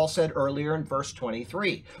what Paul said earlier in verse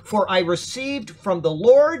 23. For I received from the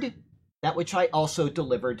Lord that which I also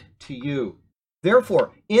delivered to you.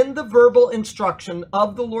 Therefore, in the verbal instruction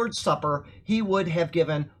of the Lord's Supper, he would have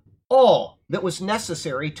given all that was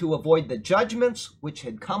necessary to avoid the judgments which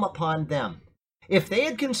had come upon them. If they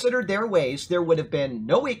had considered their ways, there would have been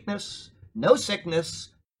no weakness, no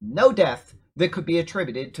sickness, no death that could be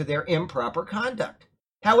attributed to their improper conduct.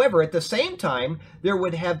 However, at the same time, there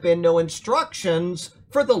would have been no instructions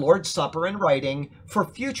for the Lord's Supper in writing for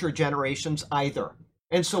future generations either.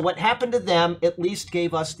 And so what happened to them at least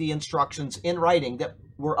gave us the instructions in writing that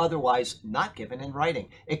were otherwise not given in writing,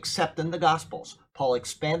 except in the Gospels. Paul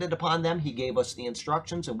expanded upon them. He gave us the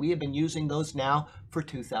instructions, and we have been using those now for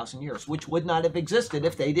 2,000 years, which would not have existed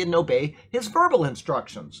if they didn't obey his verbal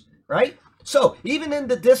instructions, right? So even in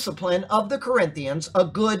the discipline of the Corinthians, a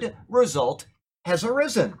good result has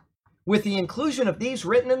arisen. With the inclusion of these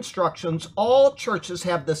written instructions, all churches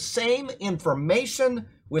have the same information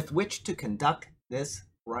with which to conduct this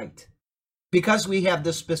rite. Because we have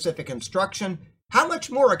this specific instruction, how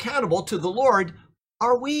much more accountable to the Lord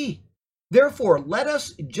are we? Therefore, let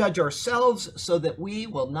us judge ourselves so that we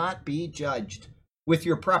will not be judged. With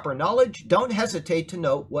your proper knowledge, don't hesitate to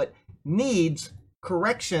note what needs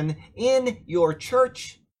correction in your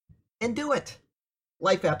church and do it.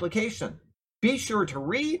 Life application. Be sure to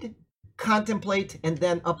read, contemplate, and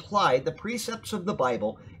then apply the precepts of the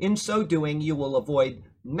Bible. In so doing, you will avoid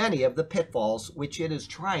many of the pitfalls which it is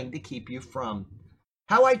trying to keep you from.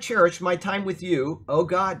 How I cherish my time with you, O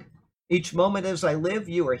God. Each moment as I live,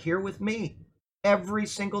 you are here with me. Every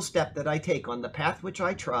single step that I take on the path which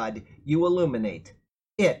I trod, you illuminate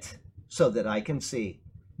it so that I can see.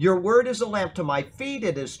 Your word is a lamp to my feet.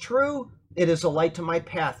 It is true. It is a light to my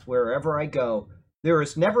path wherever I go. There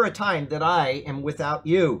is never a time that I am without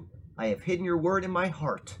you. I have hidden your word in my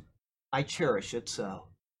heart. I cherish it so.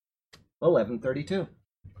 11:32.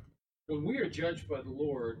 When we are judged by the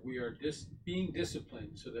Lord, we are being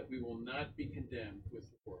disciplined so that we will not be condemned with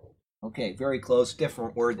the world. Okay, very close,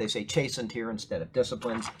 different word. They say chastened here instead of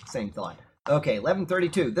disciplines. Same thought. Okay,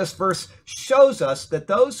 11:32. This verse shows us that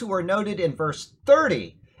those who are noted in verse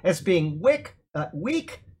 30 as being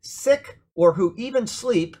weak, sick, or who even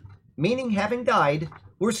sleep, meaning having died,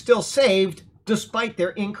 were still saved despite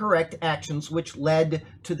their incorrect actions, which led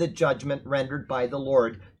to the judgment rendered by the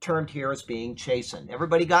Lord, termed here as being chastened.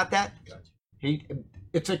 Everybody got that? Gotcha.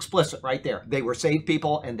 It's explicit right there. They were saved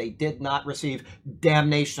people, and they did not receive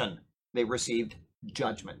damnation. They received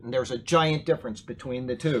judgment. And there's a giant difference between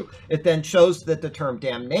the two. It then shows that the term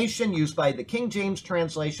damnation used by the King James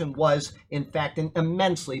translation was, in fact, an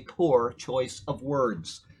immensely poor choice of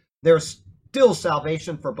words. There's still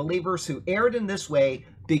salvation for believers who erred in this way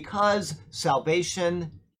because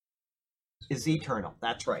salvation is eternal.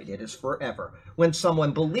 That's right. It is forever. When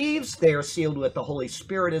someone believes, they are sealed with the Holy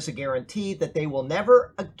Spirit as a guarantee that they will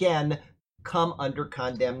never again come under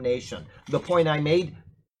condemnation. The point I made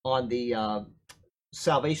on the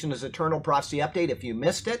Salvation is Eternal Prophecy Update, if you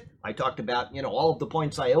missed it, I talked about, all of the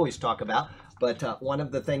points I always talk about, but one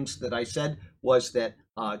of the things that I said was that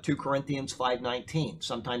 2 Corinthians 5:19,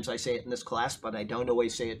 sometimes I say it in this class, but I don't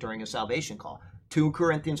always say it during a salvation call. 2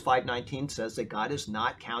 Corinthians 5:19 says that God is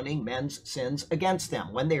not counting men's sins against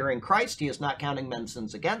them. When they are in Christ, he is not counting men's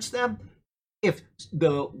sins against them. If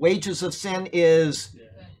the wages of sin is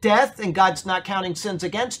death and God's not counting sins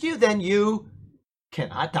against you, then you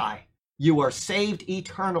cannot die. You are saved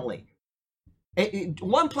eternally.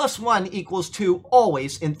 1 + 1 = 2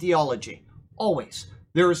 always in theology. Always.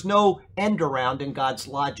 There is no end around in God's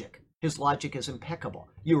logic. His logic is impeccable.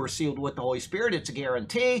 You are sealed with the Holy Spirit. It's a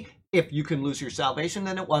guarantee. If you can lose your salvation,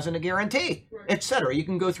 then it wasn't a guarantee, etc. You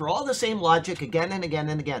can go through all the same logic again and again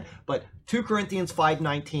and again. But 2 Corinthians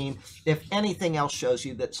 5:19, if anything else shows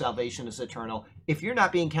you that salvation is eternal, if you're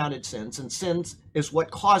not being counted sins, and sins is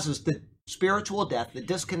what causes the spiritual death, the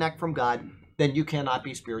disconnect from God, then you cannot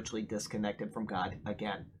be spiritually disconnected from God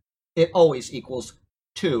again. It always equals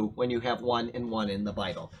 2 when you have 1 and 1 in the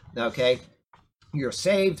Bible. Okay? You're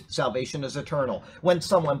saved. Salvation is eternal. When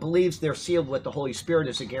someone believes, they're sealed with the Holy Spirit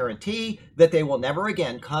as a guarantee that they will never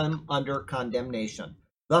again come under condemnation.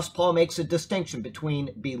 Thus, Paul makes a distinction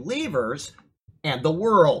between believers and the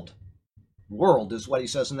world. World is what he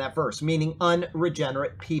says in that verse, meaning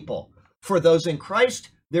unregenerate people. For those in Christ,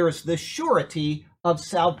 there is the surety of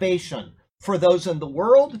salvation. For those in the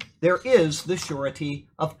world, there is the surety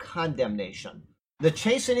of condemnation. The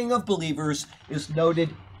chastening of believers is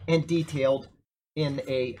noted and detailed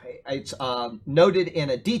noted in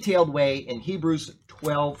a detailed way in Hebrews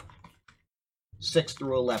 12, 6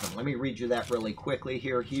 through 11. Let me read you that really quickly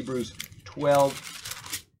here. Hebrews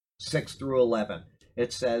 12, 6 through 11.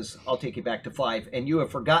 It says, I'll take you back to 5. And you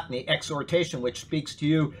have forgotten the exhortation which speaks to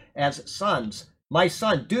you as sons. My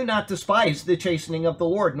son, do not despise the chastening of the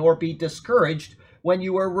Lord, nor be discouraged when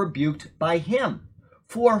you are rebuked by him.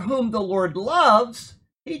 For whom the Lord loves,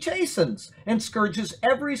 he chastens and scourges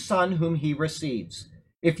every son whom he receives.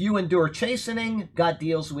 If you endure chastening, God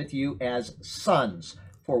deals with you as sons.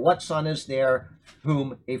 For what son is there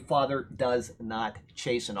whom a father does not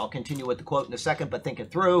chasten? I'll continue with the quote in a second, but think it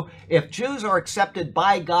through. If Jews are accepted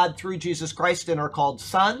by God through Jesus Christ and are called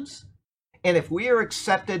sons, and if we are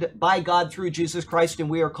accepted by God through Jesus Christ and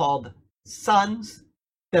we are called sons,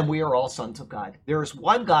 then we are all sons of God. There is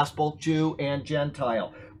one gospel, Jew and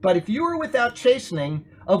Gentile. But if you are without chastening,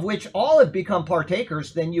 of which all have become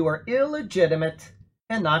partakers, then you are illegitimate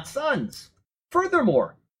and not sons.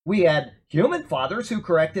 Furthermore, we had human fathers who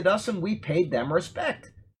corrected us, and we paid them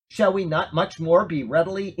respect. Shall we not much more be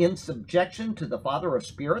readily in subjection to the Father of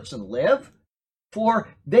spirits and live? For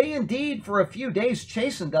they indeed for a few days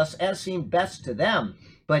chastened us as seemed best to them,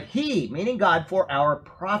 but he, meaning God, for our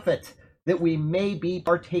profit, that we may be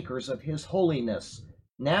partakers of his holiness.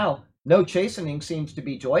 Now, no chastening seems to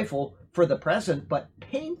be joyful for the present, but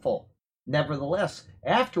painful. Nevertheless,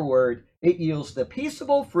 afterward, it yields the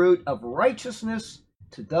peaceable fruit of righteousness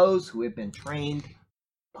to those who have been trained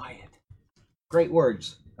by it. Great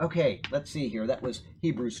words. Okay, let's see here. That was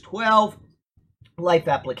Hebrews 12. Life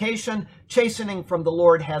application. Chastening from the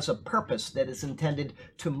Lord has a purpose that is intended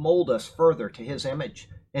to mold us further to his image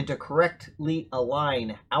and to correctly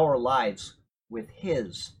align our lives with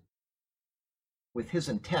his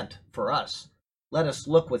intent for us. Let us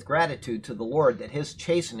look with gratitude to the Lord that his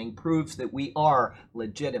chastening proves that we are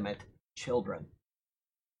legitimate children.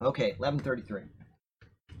 Okay, 11:33.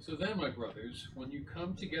 So then, my brothers, when you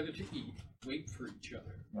come together to eat, wait for each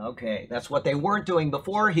other. Okay, that's what they weren't doing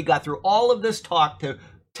before. He got through all of this talk to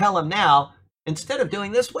tell them now, instead of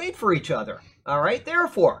doing this, wait for each other. All right,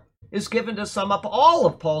 therefore, is given to sum up all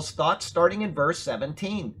of Paul's thoughts starting in verse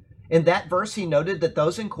 17. In that verse, he noted that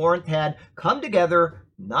those in Corinth had come together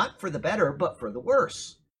not for the better, but for the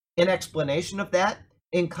worse. In explanation of that,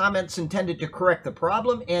 in comments intended to correct the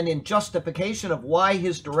problem, and in justification of why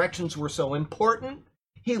his directions were so important,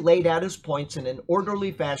 he laid out his points in an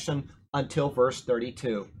orderly fashion until verse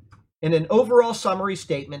 32. In an overall summary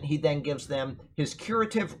statement, he then gives them his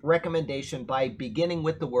curative recommendation by beginning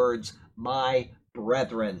with the words, "My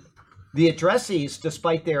brethren." The addressees,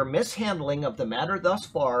 despite their mishandling of the matter thus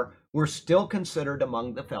far, were still considered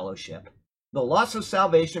among the fellowship. The loss of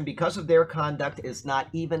salvation because of their conduct is not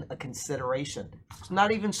even a consideration. It's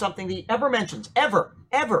not even something that he ever mentions, ever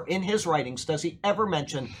in his writings does he ever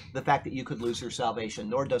mention the fact that you could lose your salvation,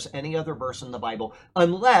 nor does any other verse in the Bible,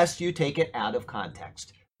 unless you take it out of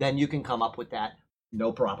context. Then you can come up with that,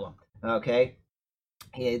 no problem, okay?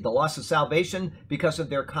 The loss of salvation because of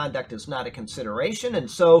their conduct is not a consideration,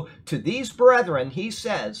 and so to these brethren, he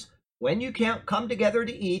says, when you can't come together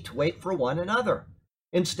to eat, wait for one another.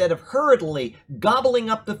 Instead of hurriedly gobbling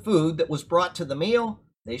up the food that was brought to the meal,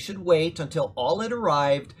 they should wait until all had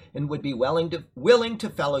arrived and would be willing to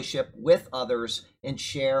fellowship with others and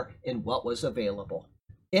share in what was available.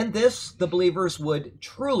 In this, the believers would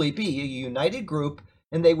truly be a united group,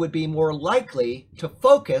 and they would be more likely to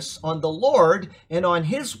focus on the Lord and on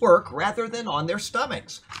his work rather than on their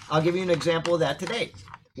stomachs. I'll give you an example of that today.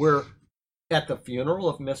 We're at the funeral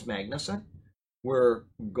of Miss Magnuson. We're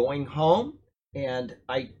going home. And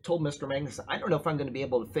I told Mr. Magnuson, I don't know if I'm going to be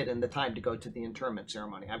able to fit in the time to go to the interment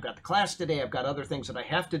ceremony. I've got the class today. I've got other things that I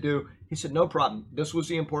have to do. He said, no problem. This was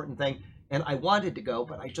the important thing. And I wanted to go,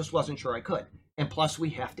 but I just wasn't sure I could. And plus,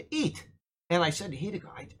 we have to eat. And I said to Hideko,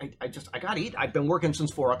 I got to eat. I've been working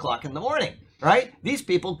since 4 o'clock in the morning, right? These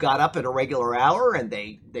people got up at a regular hour, and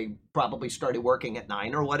they probably started working at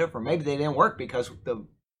 9 or whatever. Maybe they didn't work because the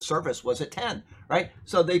service was at 10, right?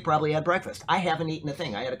 So they probably had breakfast. I haven't eaten a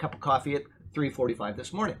thing. I had a cup of coffee at 3:45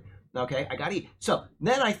 this morning. Okay, I got to eat. So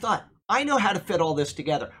then I thought, I know how to fit all this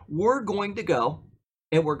together. We're going to go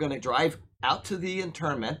and we're going to drive out to the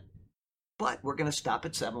internment, but we're going to stop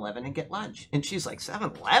at 7-Eleven and get lunch. And she's like,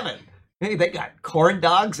 7-Eleven? Hey, they got corn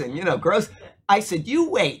dogs and, gross. I said, you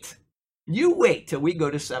wait till we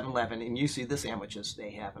go to 7-Eleven and you see the sandwiches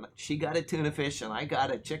they have. And she got a tuna fish and I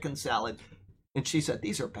got a chicken salad. And she said,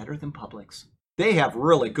 these are better than Publix. They have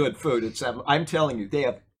really good food at 7. I'm telling you, they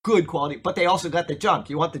have good quality, but they also got the junk.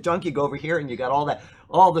 You want the junk, you go over here and you got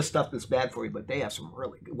all the stuff that's bad for you, but they have some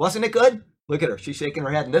really good. Wasn't it good? Look at her. She's shaking her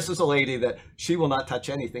head. And this is a lady that she will not touch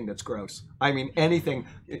anything that's gross. I mean, anything,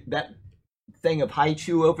 that thing of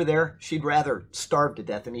Hi-Chew over there, she'd rather starve to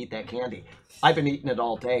death than eat that candy. I've been eating it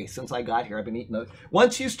all day since I got here. I've been eating those.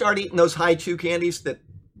 Once you start eating those Hi-Chew candies that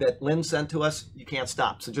Lynn sent to us, you can't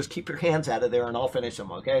stop. So just keep your hands out of there and I'll finish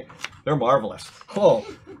them, okay? They're marvelous. Oh,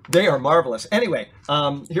 they are marvelous. Anyway,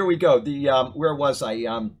 here we go. Where was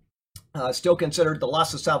I? Still considered the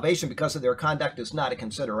loss of salvation because of their conduct is not a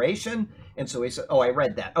consideration. And so he said, I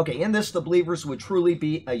read that. Okay, in this, the believers would truly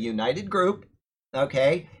be a united group,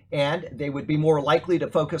 okay? and they would be more likely to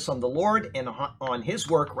focus on the Lord and on his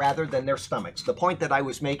work rather than their stomachs. The point that I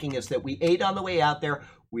was making is that we ate on the way out there.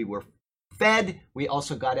 We were fed. We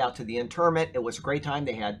also got out to the interment. It was a great time.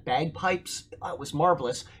 They had bagpipes. It was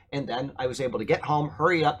marvelous. And then I was able to get home,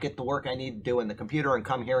 hurry up, get the work I need to do in the computer, and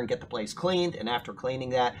come here and get the place cleaned. And after cleaning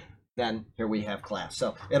that, then here we have class.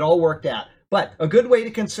 So it all worked out. But a good way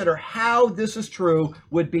to consider how this is true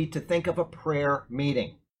would be to think of a prayer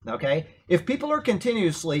meeting. Okay? If people are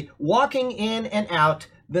continuously walking in and out,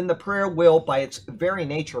 then the prayer will, by its very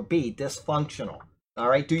nature, be dysfunctional. All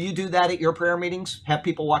right? Do you do that at your prayer meetings? Have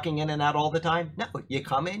people walking in and out all the time? No. You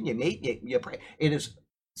come in, you meet, you pray. It is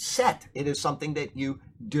set. It is something that you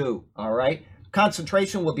do. All right?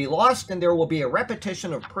 Concentration will be lost, and there will be a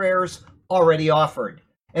repetition of prayers already offered.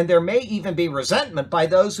 And there may even be resentment by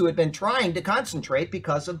those who had been trying to concentrate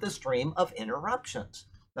because of the stream of interruptions.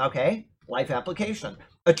 Okay? Life application.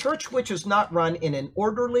 A church which is not run in an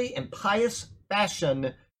orderly and pious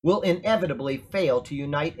fashion will inevitably fail to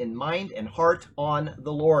unite in mind and heart on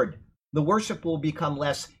the Lord. The worship will become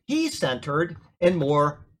less he-centered and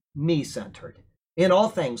more me-centered. In all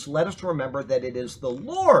things, let us remember that it is the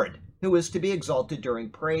Lord who is to be exalted during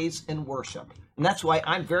praise and worship. And that's why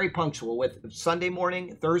I'm very punctual with Sunday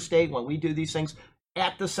morning, Thursday, when we do these things.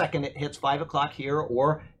 At the second it hits 5 o'clock here,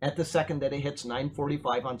 or at the second that it hits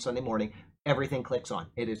 9:45 on Sunday morning, everything clicks on.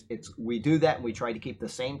 We do that, and we try to keep the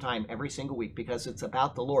same time every single week because it's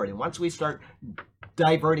about the Lord. And once we start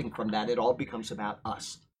diverting from that, it all becomes about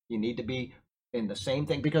us. You need to be in the same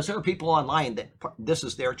thing, because there are people online that this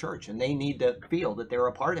is their church and they need to feel that they're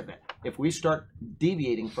a part of it. If we start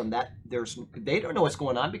deviating from that, they don't know what's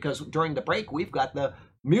going on, because during the break we've got the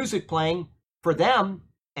music playing for them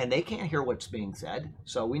and they can't hear what's being said.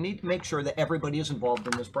 So we need to make sure that everybody is involved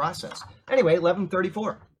in this process. Anyway,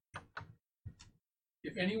 11:34.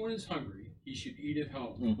 If anyone is hungry, he should eat at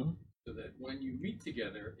home, so that when you meet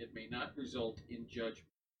together, it may not result in judgment.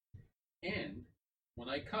 And when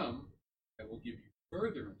I come, I will give you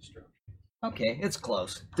further instruction. Okay, it's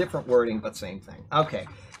close. Different wording, but same thing. Okay.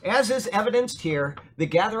 As is evidenced here, the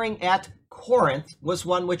gathering at Corinth was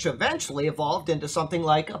one which eventually evolved into something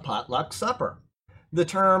like a potluck supper. The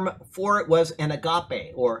term for it was an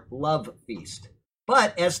agape, or love feast.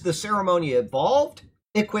 But as the ceremony evolved,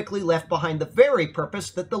 it quickly left behind the very purpose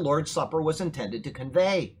that the Lord's Supper was intended to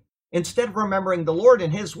convey. Instead of remembering the Lord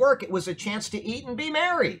and his work, it was a chance to eat and be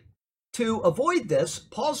merry. To avoid this,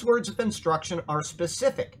 Paul's words of instruction are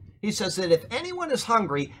specific. He says that if anyone is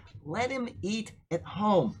hungry, let him eat at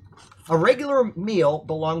home. A regular meal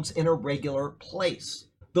belongs in a regular place.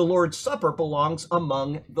 The Lord's Supper belongs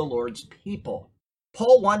among the Lord's people.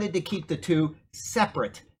 Paul wanted to keep the two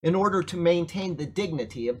separate in order to maintain the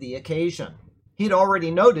dignity of the occasion. He'd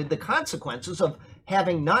already noted the consequences of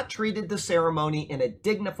having not treated the ceremony in a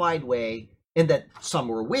dignified way, in that some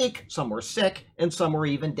were weak, some were sick, and some were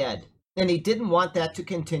even dead. And he didn't want that to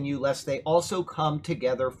continue, lest they also come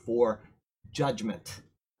together for judgment.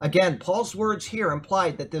 Again, Paul's words here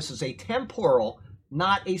implied that this is a temporal,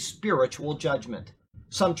 not a spiritual judgment.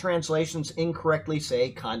 Some translations incorrectly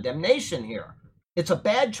say condemnation here. It's a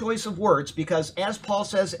bad choice of words because, as Paul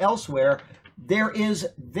says elsewhere, there is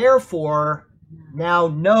therefore now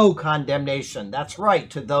no condemnation. That's right,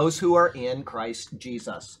 to those who are in Christ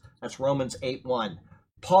Jesus. That's Romans 8:1.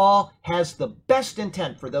 Paul has the best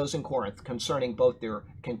intent for those in Corinth concerning both their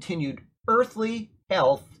continued earthly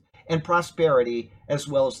health and prosperity, as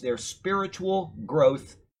well as their spiritual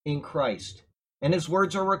growth in Christ. And his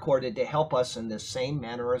words are recorded to help us in this same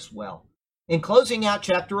manner as well. In closing out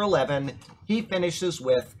chapter 11, he finishes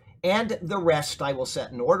with, "And the rest I will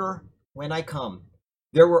set in order when I come."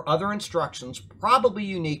 There were other instructions, probably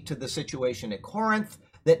unique to the situation at Corinth,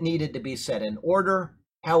 that needed to be set in order.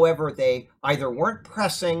 However, they either weren't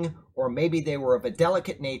pressing or maybe they were of a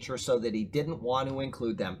delicate nature so that he didn't want to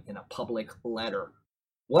include them in a public letter.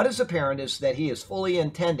 What is apparent is that he is fully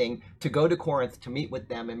intending to go to Corinth to meet with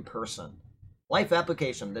them in person. Life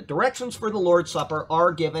application. The directions for the Lord's Supper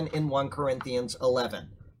are given in 1 Corinthians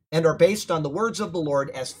 11 and are based on the words of the Lord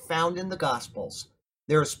as found in the Gospels.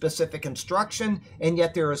 There is specific instruction, and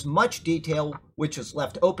yet there is much detail which is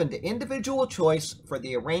left open to individual choice for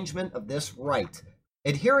the arrangement of this rite.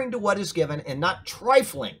 Adhering to what is given and not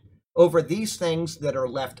trifling over these things that are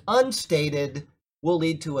left unstated will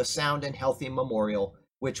lead to a sound and healthy memorial,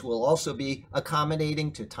 which will also be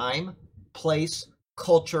accommodating to time, place,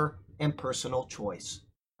 culture, and personal choice.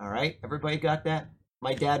 All right, everybody got that?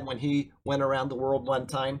 My dad, when he went around the world one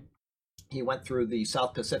time, he went through the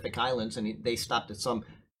South Pacific Islands, and they stopped at some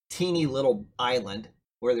teeny little island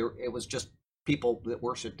where it was just people that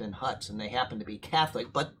worshipped in huts, and they happened to be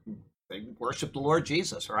Catholic, but They worshiped the Lord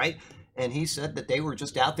Jesus, right? And he said that they were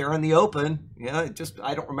just out there in the open.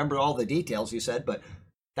 I don't remember all the details he said, but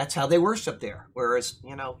that's how they worship there. Whereas,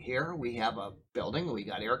 here we have a building, we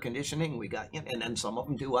got air conditioning, we got, and then some of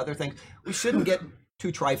them do other things. We shouldn't get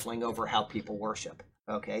too trifling over how people worship.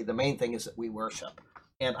 Okay, the main thing is that we worship.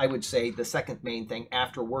 And I would say the second main thing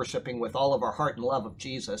after worshiping with all of our heart and love of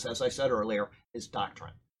Jesus, as I said earlier, is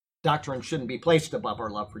doctrine. Doctrine shouldn't be placed above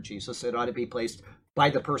our love for Jesus. It ought to be placed by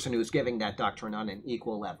the person who's giving that doctrine on an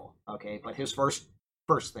equal level. Okay, but his first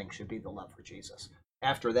thing should be the love for Jesus.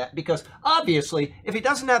 After that, because obviously, if he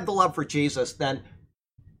doesn't have the love for Jesus, then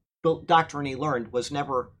the doctrine he learned was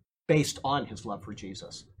never based on his love for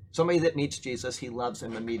Jesus. Somebody that meets Jesus, he loves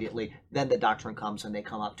him immediately. Then the doctrine comes and they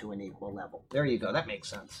come up to an equal level. There you go. That makes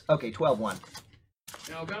sense. Okay, 12:1.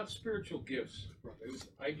 Now about spiritual gifts, brothers,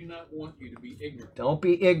 I do not want you to be ignorant. Don't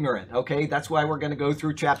be ignorant, okay? That's why we're going to go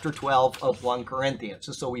through chapter 12 of 1 Corinthians,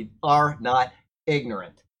 so we are not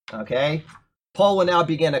ignorant, okay? Paul will now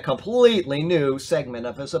begin a completely new segment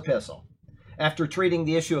of his epistle. After treating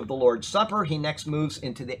the issue of the Lord's Supper, he next moves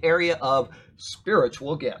into the area of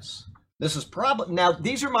spiritual gifts. This is probably, now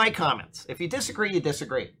these are my comments. If you disagree, you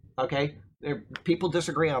disagree, okay? People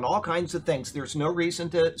disagree on all kinds of things. There's no reason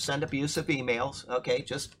to send abusive emails, okay?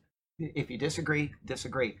 Just, if you disagree,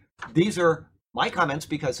 disagree. These are my comments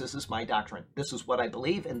because this is my doctrine. This is what I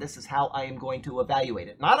believe, and this is how I am going to evaluate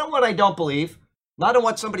it. Not on what I don't believe, not on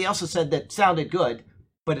what somebody else has said that sounded good,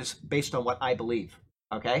 but it's based on what I believe,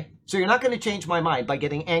 okay? So you're not going to change my mind by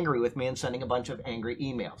getting angry with me and sending a bunch of angry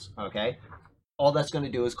emails, okay? All that's going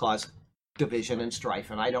to do is cause division and strife,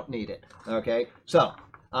 and I don't need it, okay? So,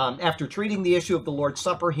 after treating the issue of the Lord's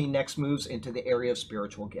Supper, he next moves into the area of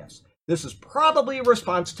spiritual gifts. This is probably a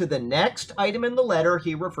response to the next item in the letter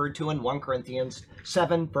he referred to in 1 Corinthians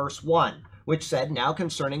 7, verse 1, which said, now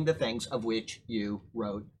concerning the things of which you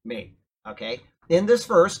wrote me, okay? In this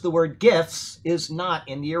verse, the word gifts is not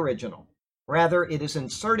in the original. Rather, it is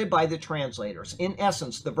inserted by the translators. In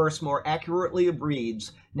essence, the verse more accurately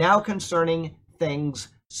reads, now concerning things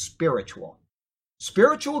spiritual.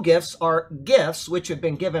 Spiritual gifts are gifts which have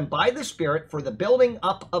been given by the Spirit for the building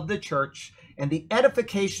up of the church and the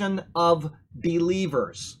edification of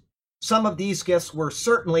believers. Some of these gifts were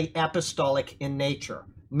certainly apostolic in nature,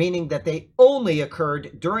 meaning that they only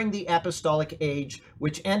occurred during the apostolic age,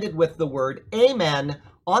 which ended with the word amen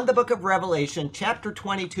on the book of Revelation, chapter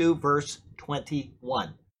 22, verse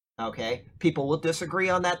 21. Okay? People will disagree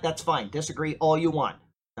on that. That's fine. Disagree all you want.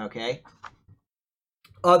 Okay?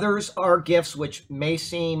 Others are gifts which may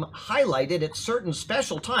seem highlighted at certain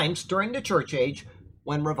special times during the church age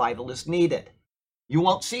when revival is needed. You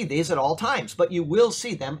won't see these at all times, but you will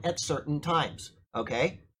see them at certain times,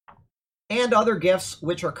 okay? And other gifts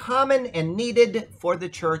which are common and needed for the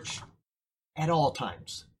church at all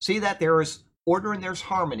times. See that there is order and there's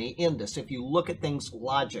harmony in this if you look at things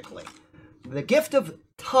logically. The gift of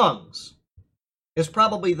tongues is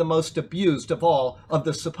probably the most abused of all of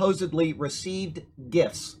the supposedly received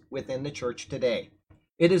gifts within the church today.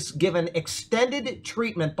 It is given extended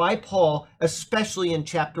treatment by Paul, especially in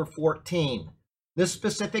chapter 14. This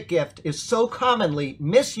specific gift is so commonly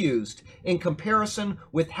misused in comparison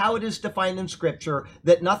with how it is defined in Scripture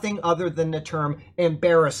that nothing other than the term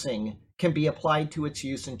embarrassing can be applied to its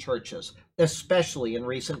use in churches, especially in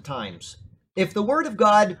recent times. If the Word of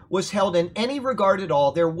God was held in any regard at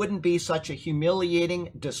all, there wouldn't be such a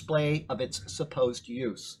humiliating display of its supposed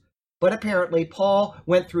use. But apparently, Paul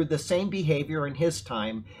went through the same behavior in his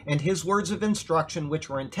time, and his words of instruction, which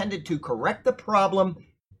were intended to correct the problem,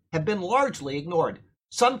 have been largely ignored.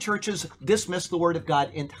 Some churches dismiss the Word of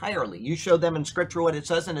God entirely. You show them in Scripture what it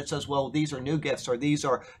says, and it says, well, these are new gifts, or these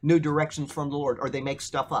are new directions from the Lord, or they make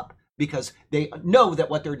stuff up because they know that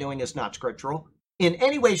what they're doing is not scriptural. In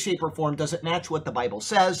any way, shape, or form doesn't match what the Bible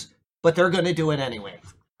says, but they're going to do it anyway.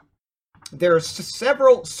 There are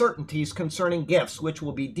several certainties concerning gifts, which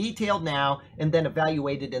will be detailed now and then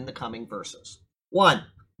evaluated in the coming verses. 1.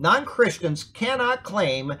 Non-Christians cannot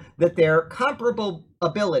claim that they're comparable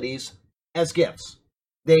abilities as gifts.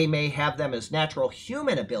 They may have them as natural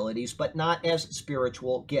human abilities, but not as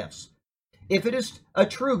spiritual gifts. If it is a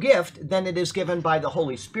true gift, then it is given by the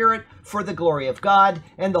Holy Spirit for the glory of God,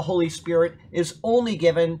 and the Holy Spirit is only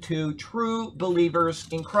given to true believers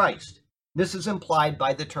in Christ. This is implied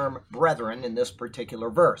by the term brethren in this particular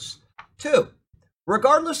verse. 2.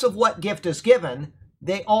 Regardless of what gift is given,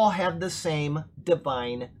 they all have the same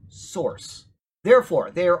divine source.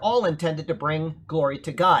 Therefore, they are all intended to bring glory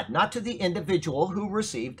to God, not to the individual who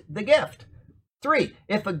received the gift. 3.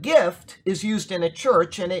 If a gift is used in a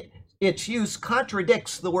church and its use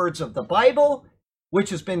contradicts the words of the Bible, which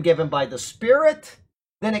has been given by the Spirit,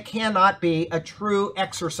 then it cannot be a true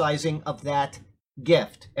exercising of that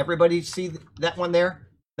gift. Everybody see that one there?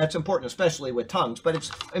 That's important, especially with tongues, but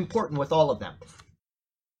it's important with all of them.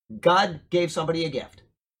 God gave somebody a gift,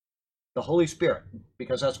 the Holy Spirit,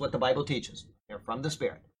 because that's what the Bible teaches. They're from the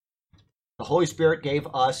Spirit. The Holy Spirit gave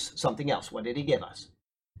us something else. What did he give us?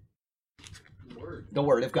 Word. The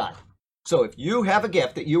Word of God. So if you have a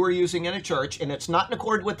gift that you are using in a church and it's not in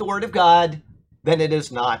accord with the Word of God, then it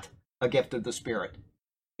is not a gift of the Spirit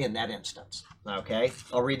in that instance. Okay?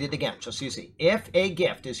 I'll read it again, just so you see. If a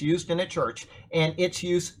gift is used in a church and its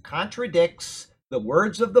use contradicts the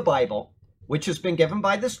words of the Bible, which has been given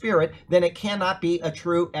by the Spirit, then it cannot be a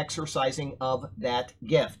true exercising of that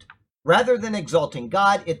gift. Rather than exalting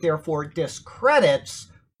God, it therefore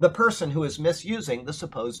discredits the person who is misusing the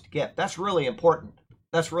supposed gift. That's really important.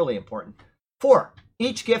 That's really important. 4,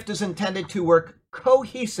 each gift is intended to work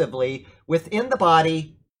cohesively within the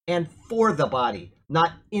body and for the body,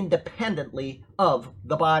 not independently of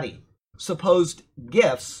the body. Supposed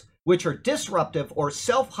gifts, which are disruptive or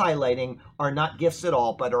self-highlighting, are not gifts at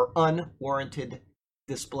all, but are unwarranted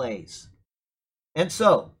displays. And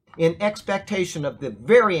so, in expectation of the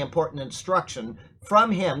very important instruction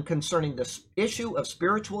from him concerning the issue of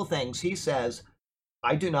spiritual things, he says,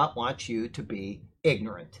 I do not want you to be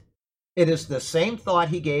ignorant. It is the same thought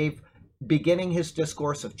he gave beginning his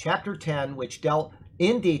discourse of chapter 10, which dealt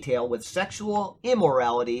in detail with sexual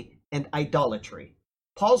immorality and idolatry.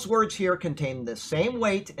 Paul's words here contain the same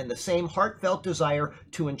weight and the same heartfelt desire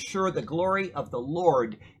to ensure the glory of the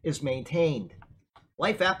Lord is maintained.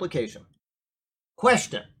 Life application.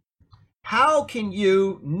 Question: how can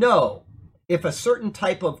you know if a certain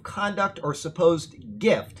type of conduct or supposed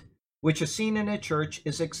gift which is seen in a church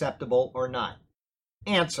is acceptable or not?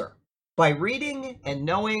 Answer: by reading and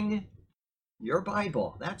knowing your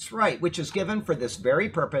Bible. That's right, which is given for this very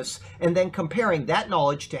purpose, and then comparing that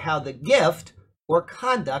knowledge to how the gift or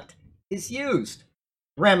conduct is used.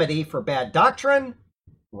 Remedy for bad doctrine: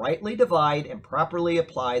 rightly divide and properly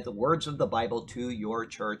apply the words of the Bible to your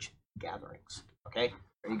church gatherings. Okay,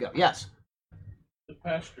 there you go. Yes? The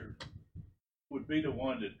pastor would be the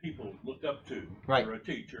one that people look up to, Right. or a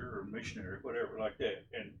teacher or missionary, whatever like that.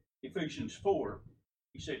 And Ephesians 4,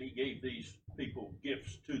 he said he gave these people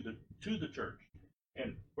gifts to the church.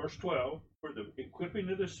 And verse 12, for the equipping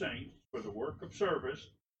of the saints, for the work of service,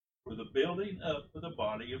 for the building up of the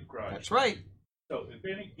body of Christ. That's right. So if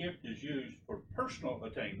any gift is used for personal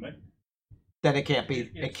attainment, Then it can't be,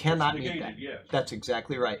 it's it cannot negated, meet that. yes. That's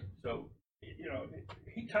exactly right. So, you know,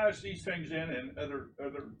 he ties these things in and other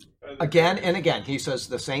Again and again, he says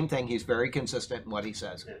the same thing. He's very consistent in what he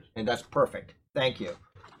says. Yes. And that's perfect. Thank you.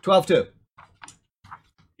 12:2.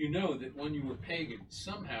 You know that when you were pagan,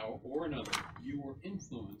 somehow or another, you were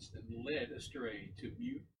influenced and led astray to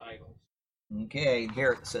mute idols. Okay,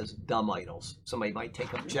 here it says dumb idols. Somebody might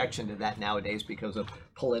take objection to that nowadays because of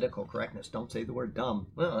political correctness. Don't say the word dumb.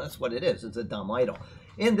 Well, that's what it is. It's a dumb idol.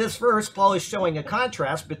 In this verse, Paul is showing a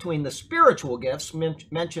contrast between the spiritual gifts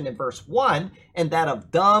mentioned in verse 1 and that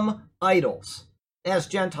of dumb idols. As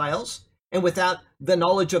Gentiles, and without the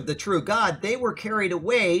knowledge of the true God, they were carried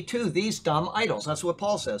away to these dumb idols. That's what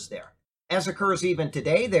Paul says there. As occurs even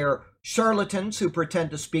today, they're charlatans who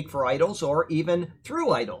pretend to speak for idols or even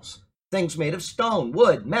through idols. Things made of stone,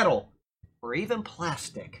 wood, metal, or even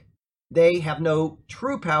plastic. They have no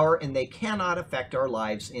true power and they cannot affect our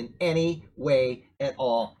lives in any way at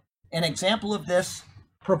all. An example of this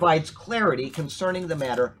provides clarity concerning the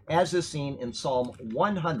matter as is seen in Psalm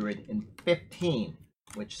 115,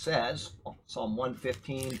 which says, Psalm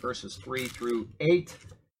 115 verses 3 through 8,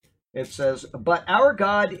 it says, but our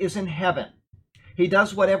God is in heaven. He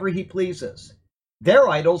does whatever he pleases. Their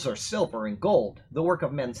idols are silver and gold, the work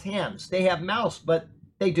of men's hands. They have mouths, but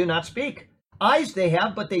they do not speak. Eyes they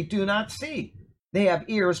have, but they do not see. They have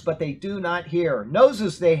ears, but they do not hear.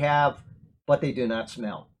 Noses they have, but they do not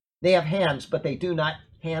smell. They have hands, but they do not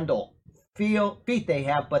handle. Feet they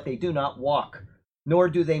have, but they do not walk, nor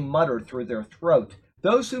do they mutter through their throat.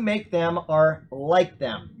 Those who make them are like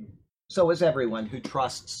them. So is everyone who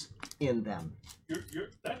trusts in them.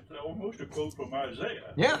 That's almost a quote from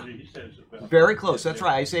Isaiah. Yeah. He says about Very close. That's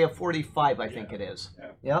right. Isaiah 45, I think it is. Yeah.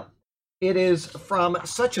 Yep. It is from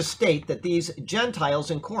such a state that these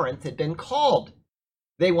Gentiles in Corinth had been called.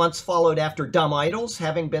 They once followed after dumb idols,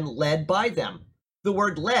 having been led by them. The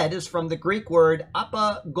word led is from the Greek word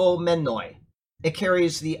apagomenoi. It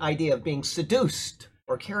carries the idea of being seduced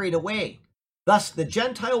or carried away. Thus, the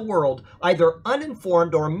Gentile world, either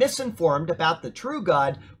uninformed or misinformed about the true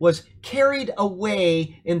God, was carried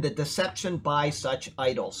away in the deception by such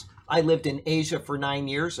idols. I lived in Asia for 9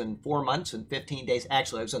 years and 4 months and 15 days.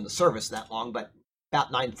 Actually, I was in the service that long, but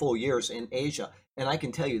about 9 full years in Asia, and I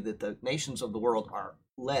can tell you that the nations of the world are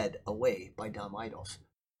led away by dumb idols.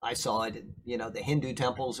 I saw it in, the Hindu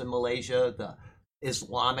temples in Malaysia, the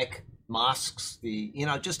Islamic mosques,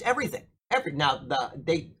 just everything.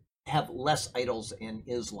 They have less idols in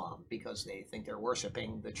Islam because they think they're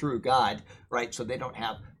worshiping the true God, right? So they don't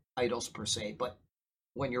have idols per se. But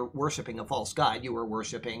when you're worshiping a false god, you are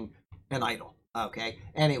worshiping an idol. Okay.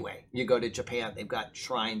 Anyway, you go to Japan, they've got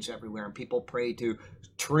shrines everywhere, and people pray to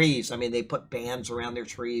trees. I mean, they put bands around their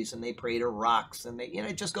trees, and they pray to rocks, and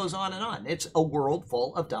it just goes on and on. It's a world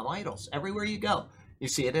full of dumb idols everywhere you go. You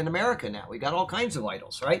see it in America now. We got all kinds of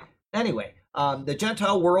idols, right? Anyway, the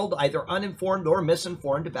Gentile world, either uninformed or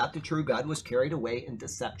misinformed about the true God, was carried away in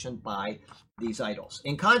deception by these idols.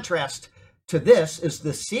 In contrast to this is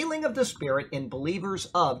the sealing of the Spirit in believers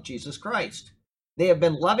of Jesus Christ. They have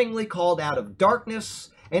been lovingly called out of darkness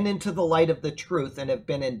and into the light of the truth, and have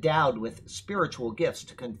been endowed with spiritual gifts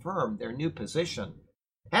to confirm their new position.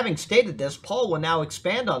 Having stated this, Paul will now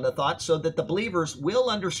expand on the thought so that the believers will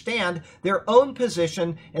understand their own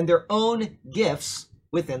position and their own gifts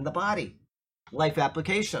within the body. Life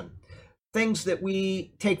application. Things that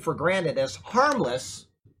we take for granted as harmless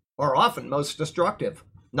are often most destructive.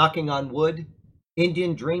 Knocking on wood,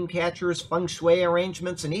 Indian dream catchers, feng shui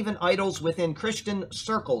arrangements, and even idols within Christian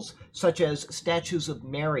circles, such as statues of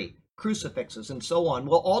Mary, crucifixes, and so on,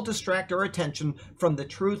 will all distract our attention from the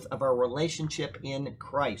truth of our relationship in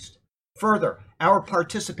Christ. Further, our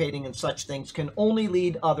participating in such things can only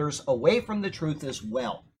lead others away from the truth as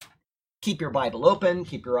well. Keep your Bible open,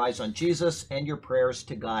 keep your eyes on Jesus, and your prayers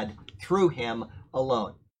to God through him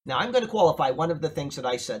alone. Now, I'm going to qualify one of the things that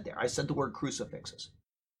I said there. I said the word crucifixes.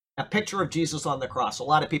 A picture of Jesus on the cross. A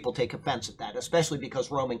lot of people take offense at that, especially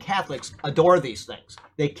because Roman Catholics adore these things.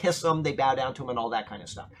 They kiss them, they bow down to them, and all that kind of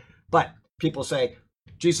stuff. But people say,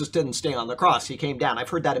 Jesus didn't stay on the cross, he came down. I've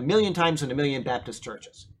heard that a million times in a million Baptist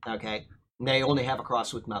churches, okay? And they only have a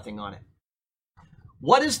cross with nothing on it.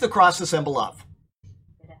 What is the cross a symbol of?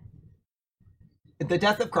 The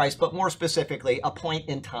death of Christ, but more specifically, a point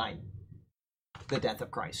in time. The death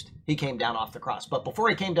of Christ. He came down off the cross. But before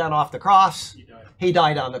he came down off the cross, he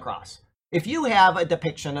died on the cross. If you have a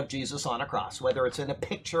depiction of Jesus on a cross, whether it's in a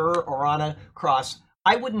picture or on a cross,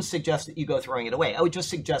 I wouldn't suggest that you go throwing it away. I would just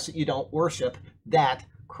suggest that you don't worship that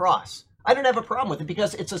cross. I don't have a problem with it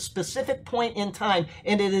because it's a specific point in time,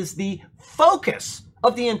 and it is the focus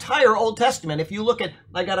of the entire Old Testament. If you look at,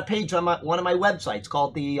 I got a page on one of my websites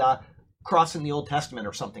called the Cross in the Old Testament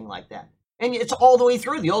or something like that. And it's all the way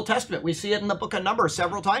through the Old Testament. We see it in the book of Numbers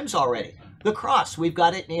several times already. The cross, we've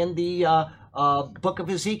got it in the book of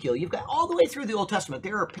Ezekiel. You've got all the way through the Old Testament.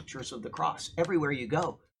 There are pictures of the cross everywhere you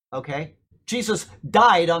go, okay? Jesus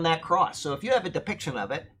died on that cross. So if you have a depiction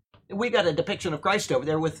of it, we got a depiction of Christ over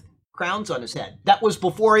there with crowns on his head. That was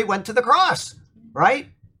before he went to the cross, right?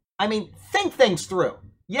 I mean, think things through.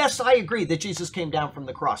 Yes, I agree that Jesus came down from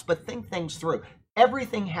the cross, but think things through.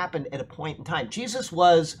 Everything happened at a point in time. Jesus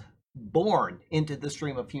was born into the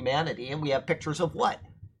stream of humanity, and we have pictures of what?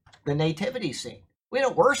 The nativity scene. We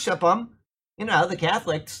don't worship him. The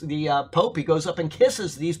Catholics, the Pope, he goes up and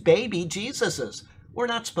kisses these baby Jesuses. We're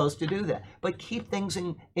not supposed to do that. But keep things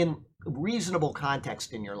in reasonable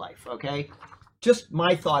context in your life, okay? Just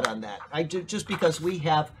my thought on that. Just because we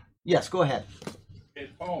have... Yes, go ahead. At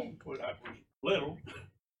home, when I was little,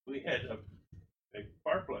 we had a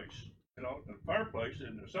fireplace. The fireplace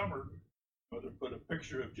in the summer, Mother put a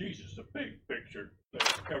picture of Jesus, a big picture that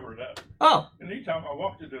covered up. Oh. And anytime I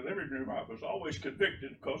walked into the living room, I was always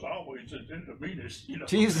convicted because I always was in the meanest,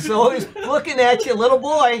 Jesus always looking at you, little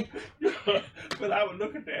boy. But I would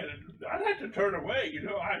look at that and I'd have to turn away.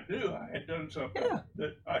 I knew I had done something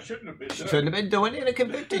that I shouldn't have been doing. Shouldn't have been doing it, and it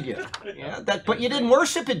convicted you. Yeah, but you didn't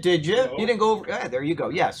worship it, did you? No. You didn't go over. Yeah, there you go.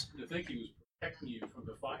 Yes. I think he was protecting you from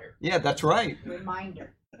the fire. Yeah, that's right.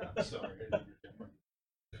 Reminder. Sorry.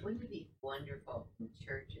 Wouldn't it be wonderful in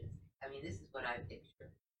churches? I mean, this is what I picture.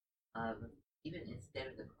 Even instead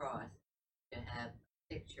of the cross, to have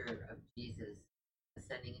a picture of Jesus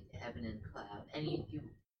ascending into heaven in a cloud, and you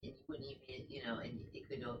wouldn't even, and it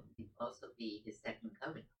could also be his second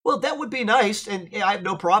coming. Well, that would be nice, and I have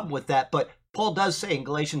no problem with that. But Paul does say in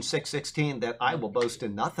Galatians 6:16 that I will boast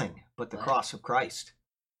in nothing but the cross of Christ.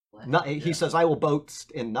 He says, I will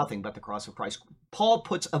boast in nothing but the cross of Christ. Paul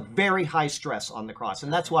puts a very high stress on the cross.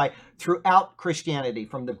 And that's why throughout Christianity,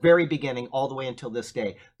 from the very beginning all the way until this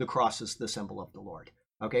day, the cross is the symbol of the Lord.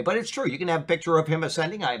 Okay, but it's true. You can have a picture of him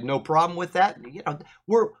ascending. I have no problem with that.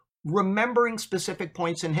 We're remembering specific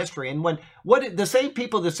points in history. And the same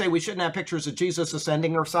people that say we shouldn't have pictures of Jesus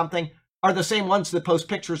ascending or something, are the same ones that post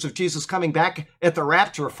pictures of Jesus coming back at the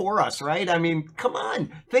rapture for us, right? I mean, come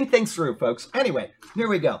on, think things through, folks. Anyway, here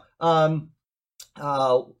we go.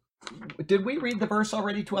 Did we read the verse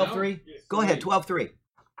already, 12:3? No. Go ahead, 12:3.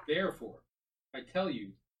 Therefore, I tell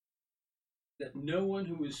you that no one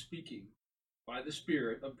who is speaking by the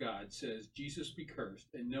Spirit of God says, Jesus be cursed,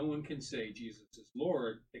 and no one can say Jesus is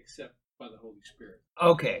Lord except by the Holy Spirit.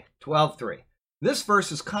 Okay, 12:3. This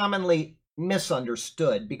verse is commonly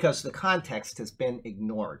misunderstood because the context has been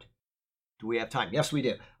ignored. Do we have time? Yes, we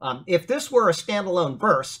do. If this were a standalone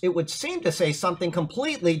verse, it would seem to say something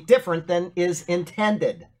completely different than is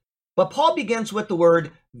intended. But Paul begins with the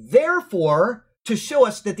word therefore to show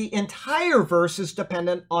us that the entire verse is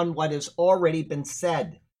dependent on what has already been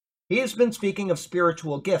said. He has been speaking of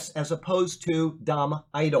spiritual gifts as opposed to dumb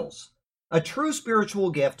idols. A true spiritual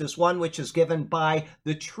gift is one which is given by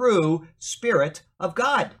the true Spirit of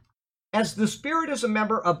God. As the Spirit is a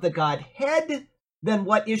member of the Godhead, then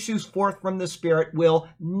what issues forth from the Spirit will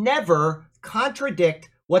never contradict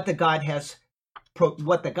what the Godhead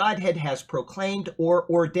has proclaimed or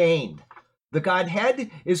ordained. The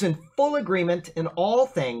Godhead is in full agreement in all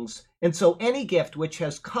things, and so any gift which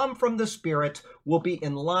has come from the Spirit will be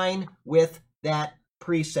in line with that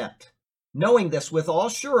precept. Knowing this with all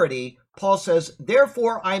surety, Paul says,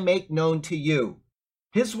 therefore I make known to you.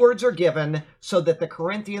 His words are given so that the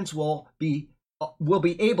Corinthians will be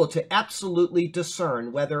able to absolutely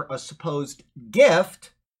discern whether a supposed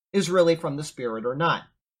gift is really from the Spirit or not.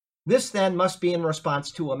 This then must be in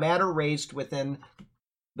response to a matter raised within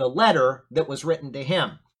the letter that was written to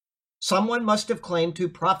him. Someone must have claimed to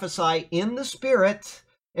prophesy in the Spirit,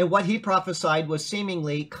 and what he prophesied was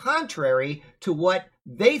seemingly contrary to what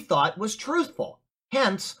they thought was truthful.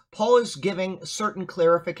 Hence, Paul is giving certain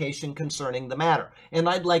clarification concerning the matter. And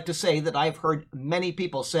I'd like to say that I've heard many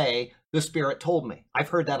people say, the Spirit told me. I've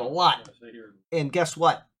heard that a lot. Yes, I hear. And guess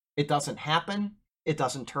what? It doesn't happen. It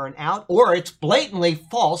doesn't turn out, or it's blatantly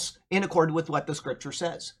false in accord with what the Scripture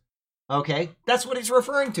says. Okay? That's what he's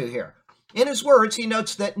referring to here. In his words, he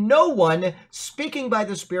notes that no one speaking by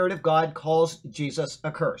the Spirit of God calls Jesus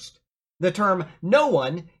accursed. The term no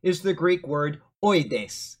one is the Greek word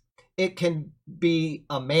oides. It can be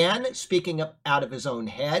a man speaking out of his own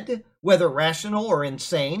head, whether rational or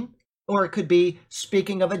insane, or it could be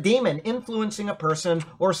speaking of a demon influencing a person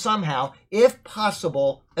or somehow, if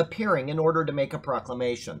possible, appearing in order to make a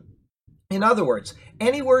proclamation. In other words,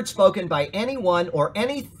 any word spoken by anyone or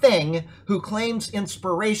anything who claims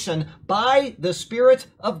inspiration by the Spirit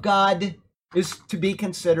of God is to be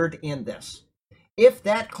considered in this. If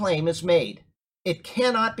that claim is made, it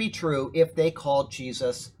cannot be true if they call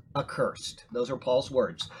Jesus accursed. Those are Paul's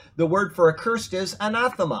words. The word for accursed is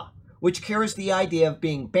anathema, which carries the idea of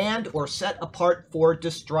being banned or set apart for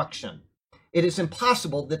destruction. It is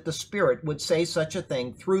impossible that the Spirit would say such a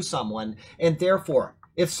thing through someone, and therefore,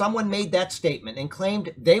 if someone made that statement and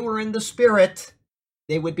claimed they were in the Spirit,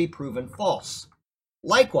 they would be proven false.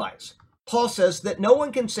 Likewise, Paul says that no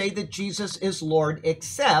one can say that Jesus is Lord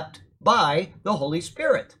except by the Holy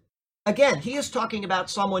Spirit. Again, he is talking about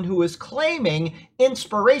someone who is claiming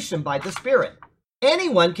inspiration by the Spirit.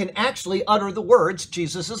 Anyone can actually utter the words,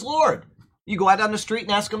 Jesus is Lord. You go out on the street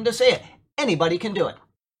and ask them to say it. Anybody can do it,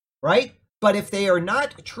 right? But if they are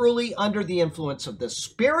not truly under the influence of the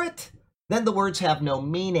Spirit, then the words have no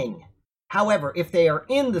meaning. However, if they are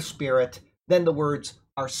in the Spirit, then the words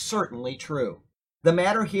are certainly true. The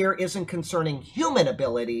matter here isn't concerning human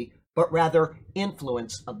ability, but rather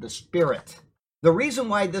influence of the Spirit. The reason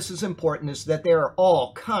why this is important is that there are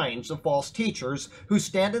all kinds of false teachers who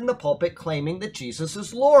stand in the pulpit claiming that Jesus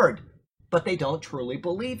is Lord, but they don't truly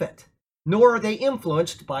believe it, nor are they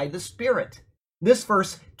influenced by the Spirit. This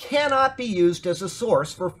verse cannot be used as a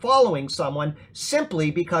source for following someone simply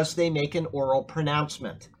because they make an oral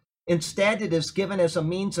pronouncement. Instead, it is given as a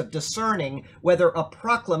means of discerning whether a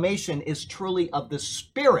proclamation is truly of the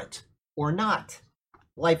Spirit or not.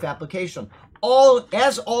 Life application.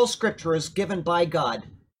 As all Scripture is given by God,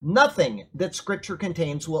 nothing that Scripture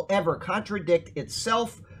contains will ever contradict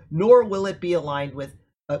itself, nor will it be aligned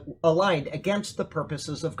against the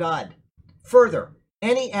purposes of God. Further,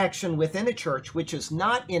 any action within a church which is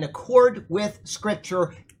not in accord with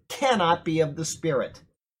Scripture cannot be of the Spirit.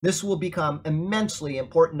 This will become immensely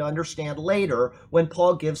important to understand later when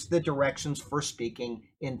Paul gives the directions for speaking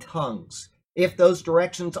in tongues. If those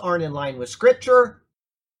directions aren't in line with Scripture,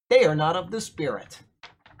 they are not of the Spirit.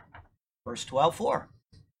 Verse 12:4.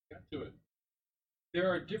 Got to it. There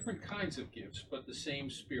are different kinds of gifts, but the same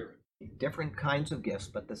Spirit. Different kinds of gifts,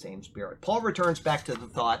 but the same Spirit. Paul returns back to the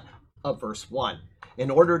thought of verse 1 in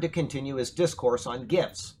order to continue his discourse on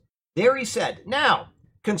gifts. There he said, now,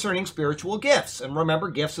 concerning spiritual gifts. And remember,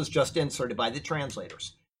 gifts is just inserted by the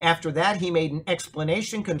translators. After that, he made an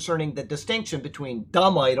explanation concerning the distinction between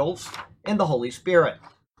dumb idols and the Holy Spirit.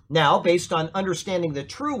 Now, based on understanding the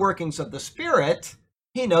true workings of the Spirit,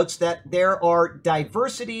 he notes that there are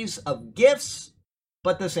diversities of gifts,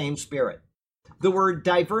 but the same Spirit. The word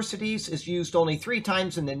diversities is used only 3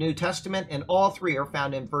 times in the New Testament, and all 3 are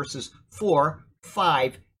found in verses 4,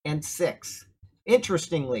 5, and 6.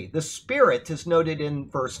 Interestingly, the Spirit is noted in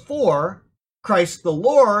verse 4, Christ the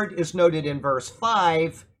Lord is noted in verse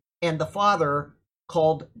 5, and the Father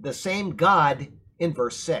called the same God in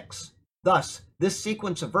verse 6. Thus, this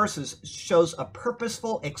sequence of verses shows a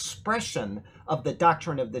purposeful expression of the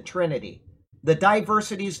doctrine of the Trinity. The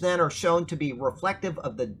diversities then are shown to be reflective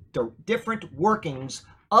of the different workings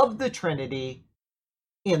of the Trinity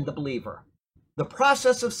in the believer. The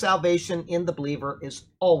process of salvation in the believer is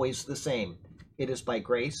always the same. It is by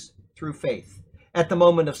grace through faith. At the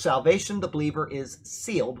moment of salvation, the believer is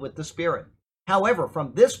sealed with the Spirit. However,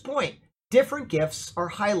 from this point, different gifts are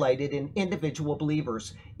highlighted in individual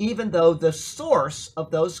believers, even though the source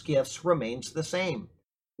of those gifts remains the same.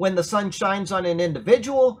 When the sun shines on an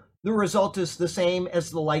individual, the result is the same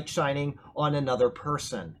as the light shining on another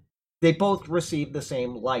person. They both receive the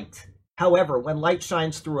same light. However, when light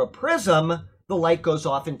shines through a prism, the light goes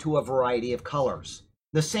off into a variety of colors.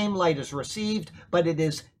 The same light is received, but it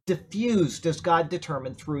is diffused as God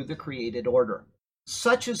determined through the created order.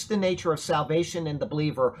 Such is the nature of salvation in the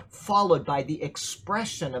believer, followed by the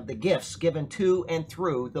expression of the gifts given to and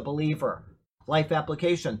through the believer. Life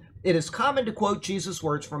application. It is common to quote Jesus'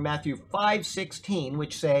 words from Matthew 5:16,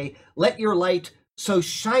 which say, "Let your light so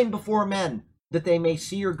shine before men, that they may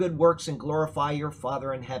see your good works and glorify your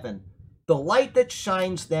Father in heaven." The light that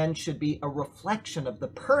shines then should be a reflection of the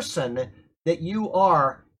person that you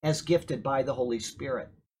are as gifted by the Holy Spirit.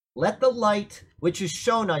 Let the light which is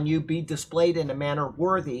shown on you be displayed in a manner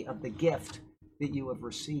worthy of the gift that you have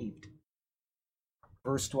received.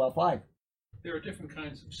 Verse 12:5. There are different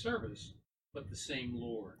kinds of service, but the same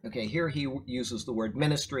Lord. Okay, here he uses the word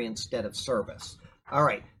ministry instead of service. All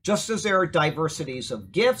right, just as there are diversities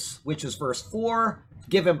of gifts, which is verse 4,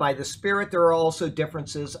 given by the Spirit, there are also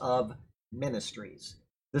differences of ministries.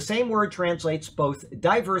 The same word translates both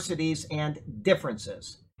diversities and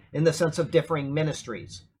differences in the sense of differing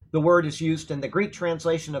ministries. The word is used in the Greek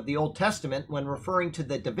translation of the Old Testament when referring to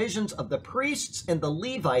the divisions of the priests and the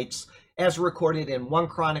Levites as recorded in 1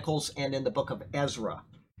 Chronicles and in the book of Ezra.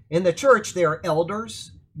 In the church, there are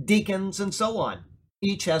elders, deacons, and so on.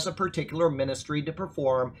 Each has a particular ministry to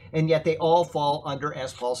perform, and yet they all fall under,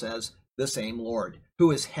 as Paul says, the same Lord,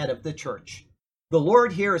 who is head of the church. The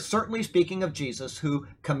Lord here is certainly speaking of Jesus, who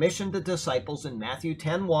commissioned the disciples in Matthew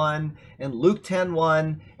 10:1 and Luke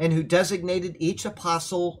 10:1, and who designated each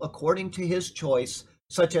apostle according to his choice,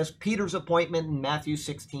 such as Peter's appointment in Matthew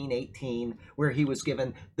 16:18, where he was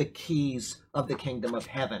given the keys of the kingdom of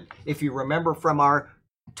heaven. If you remember from our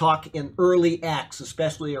talk in early Acts,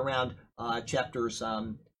 especially around chapters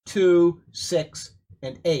 2, 6,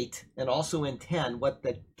 and 8, and also in 10, what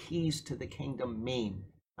the keys to the kingdom mean.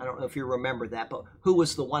 I don't know if you remember that, but who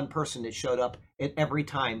was the one person that showed up at every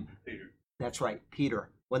time? Peter. That's right, Peter.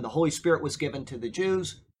 When the Holy Spirit was given to the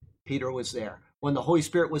Jews, Peter was there. When the Holy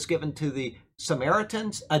Spirit was given to the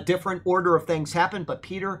Samaritans, a different order of things happened, but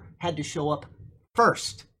Peter had to show up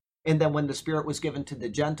first. And then when the Spirit was given to the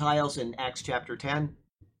Gentiles in Acts chapter 10,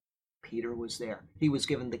 Peter was there. He was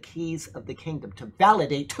given the keys of the kingdom to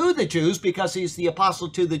validate to the Jews, because he's the apostle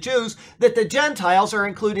to the Jews, that the Gentiles are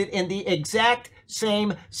included in the exact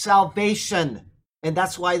same salvation. And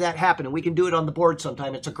that's why that happened. And we can do it on the board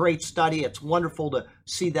sometime. It's a great study. It's wonderful to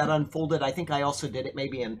see that unfolded. I think I also did it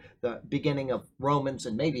maybe in the beginning of Romans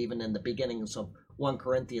and maybe even in the beginnings of 1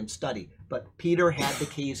 Corinthians study. But Peter had the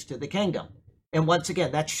keys to the kingdom. And once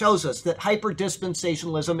again, that shows us that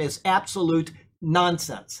hyper-dispensationalism is absolute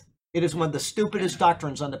nonsense. It is one of the stupidest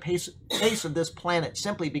doctrines on the face of this planet,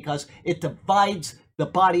 simply because it divides the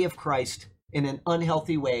body of Christ in an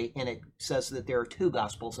unhealthy way, and it says that there are 2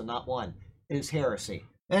 gospels and not one. It is heresy.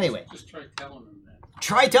 Anyway, Just try telling them that.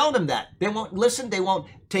 try telling them that. They won't listen. They won't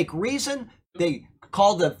take reason. They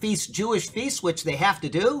call the feast Jewish feasts, which they have to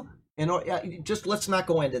do. And just let's not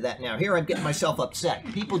go into that now. Here I'm getting myself upset.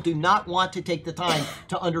 People do not want to take the time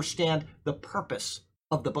to understand the purpose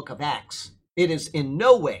of the book of Acts. It is in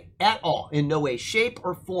no way, at all, in no way, shape,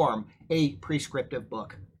 or form, a prescriptive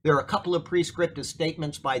book. There are a couple of prescriptive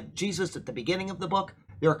statements by Jesus at the beginning of the book.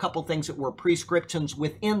 There are a couple things that were prescriptions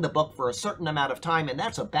within the book for a certain amount of time, and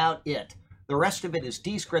that's about it. The rest of it is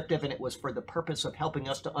descriptive, and it was for the purpose of helping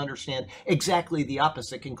us to understand exactly the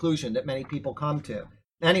opposite conclusion that many people come to.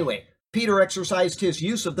 Anyway, Peter exercised his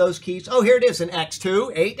use of those keys. Oh, here it is in Acts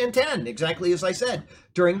 2, 8, and 10, exactly as I said,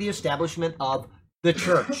 during the establishment of the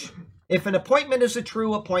church. If an appointment is a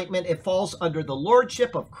true appointment, it falls under the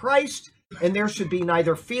lordship of Christ, and there should be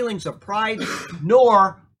neither feelings of pride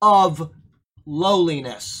nor of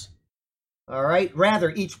lowliness. All right? Rather,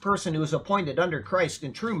 each person who is appointed under Christ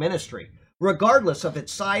in true ministry, regardless of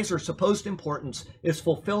its size or supposed importance, is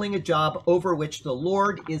fulfilling a job over which the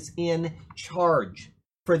Lord is in charge.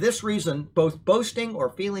 For this reason, both boasting or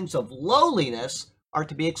feelings of lowliness are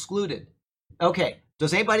to be excluded. Okay,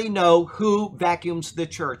 does anybody know who vacuums the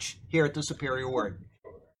church here at the Superior Word?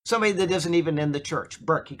 Somebody that isn't even in the church.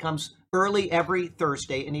 Burke, he comes early every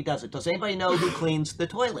Thursday and he does it. Does anybody know who cleans the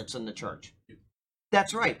toilets in the church?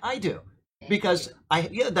 That's right, I do. Because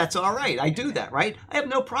that's all right. I do that, right? I have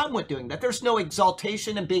no problem with doing that. There's no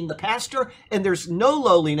exaltation in being the pastor, and there's no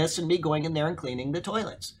lowliness in me going in there and cleaning the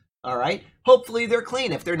toilets. All right? Hopefully they're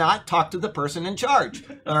clean. If they're not, talk to the person in charge.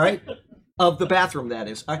 All right? Of the bathroom, that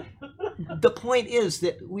is. The point is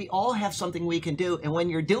that we all have something we can do, and when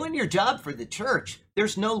you're doing your job for the church,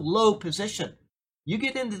 there's no low position. You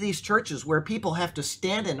get into these churches where people have to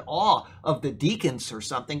stand in awe of the deacons or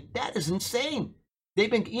something. That is insane.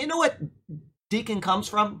 You know what deacon comes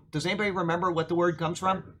from? Does anybody remember what the word comes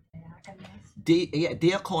from?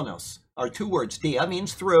 Diakonos are two words. Dia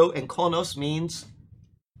means through, and konos means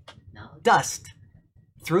dust.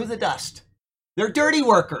 Through the dust. They're dirty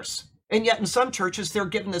workers. And yet in some churches, they're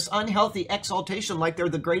given this unhealthy exaltation like they're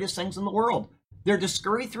the greatest things in the world. They're to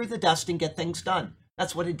scurry through the dust and get things done.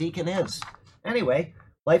 That's what a deacon is. Anyway,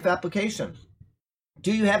 life application.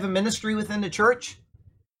 Do you have a ministry within the church?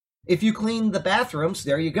 If you clean the bathrooms,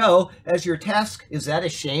 there you go, as your task, is that a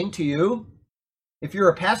shame to you? If you're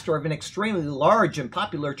a pastor of an extremely large and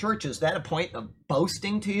popular church, is that a point of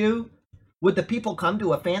boasting to you? Would the people come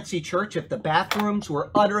to a fancy church if the bathrooms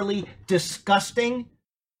were utterly disgusting?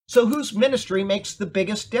 So whose ministry makes the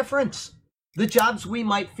biggest difference? The jobs we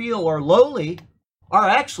might feel are lowly are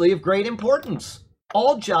actually of great importance.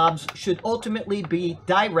 All jobs should ultimately be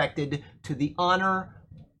directed to the honor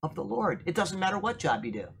of the Lord. It doesn't matter what job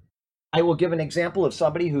you do. I will give an example of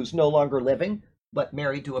somebody who's no longer living, but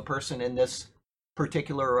married to a person in this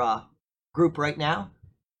particular group right now.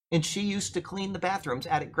 And she used to clean the bathrooms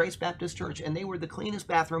at Grace Baptist Church, and they were the cleanest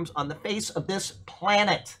bathrooms on the face of this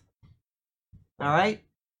planet. All right?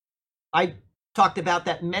 I talked about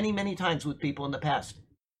that many, many times with people in the past.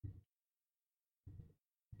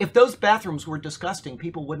 If those bathrooms were disgusting,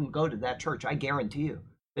 people wouldn't go to that church, I guarantee you.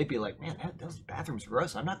 They'd be like, man, those bathrooms are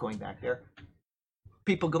gross. I'm not going back there.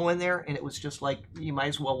 People go in there, and it was just like you might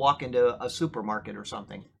as well walk into a supermarket or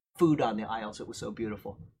something. Food on the aisles. It was so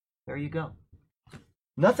beautiful. There you go.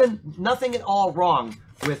 Nothing at all wrong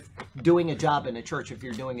with doing a job in a church if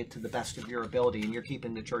you're doing it to the best of your ability and you're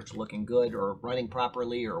keeping the church looking good or running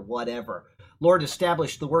properly or whatever. Lord,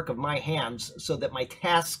 establish the work of my hands so that my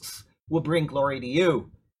tasks will bring glory to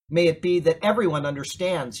you. May it be that everyone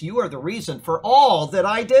understands you are the reason for all that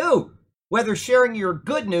I do, whether sharing your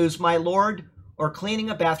good news, my Lord, or cleaning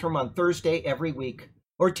a bathroom on Thursday every week,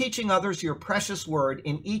 or teaching others your precious word.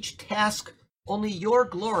 In each task, only your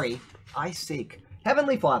glory I seek.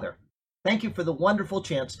 Heavenly Father, thank you for the wonderful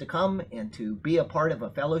chance to come and to be a part of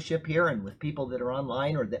a fellowship here and with people that are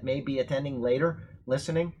online or that may be attending later,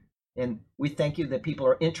 listening. And we thank you that people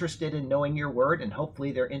are interested in knowing your word, and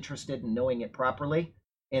hopefully they're interested in knowing it properly.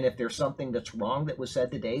 And if there's something that's wrong that was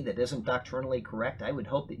said today that isn't doctrinally correct, I would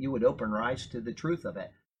hope that you would open our eyes to the truth of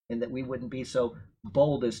it, and that we wouldn't be so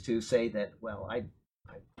bold as to say that, well,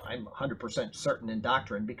 I'm 100% certain in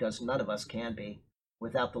doctrine, because none of us can be.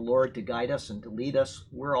 Without the Lord to guide us and to lead us,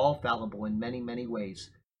 we're all fallible in many, many ways.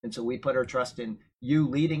 And so we put our trust in you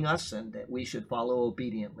leading us, and that we should follow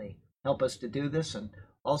obediently. Help us to do this, and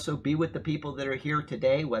also be with the people that are here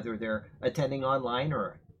today, whether they're attending online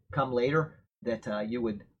or come later, that you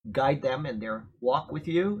would guide them in their walk with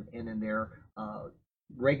you and in their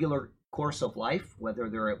regular course of life, whether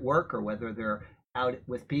they're at work or whether they're out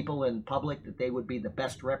with people in public, that they would be the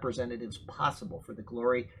best representatives possible for the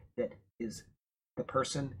glory that is the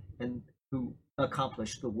person and who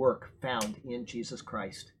accomplished the work found in Jesus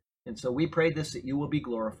Christ. And so we pray this, that you will be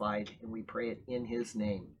glorified, and we pray it in his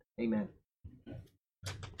name. Amen.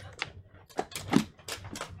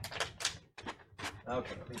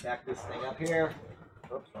 Okay, let me back this thing up here.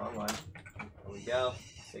 Oops, wrong one. There we go.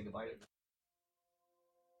 Say goodbye to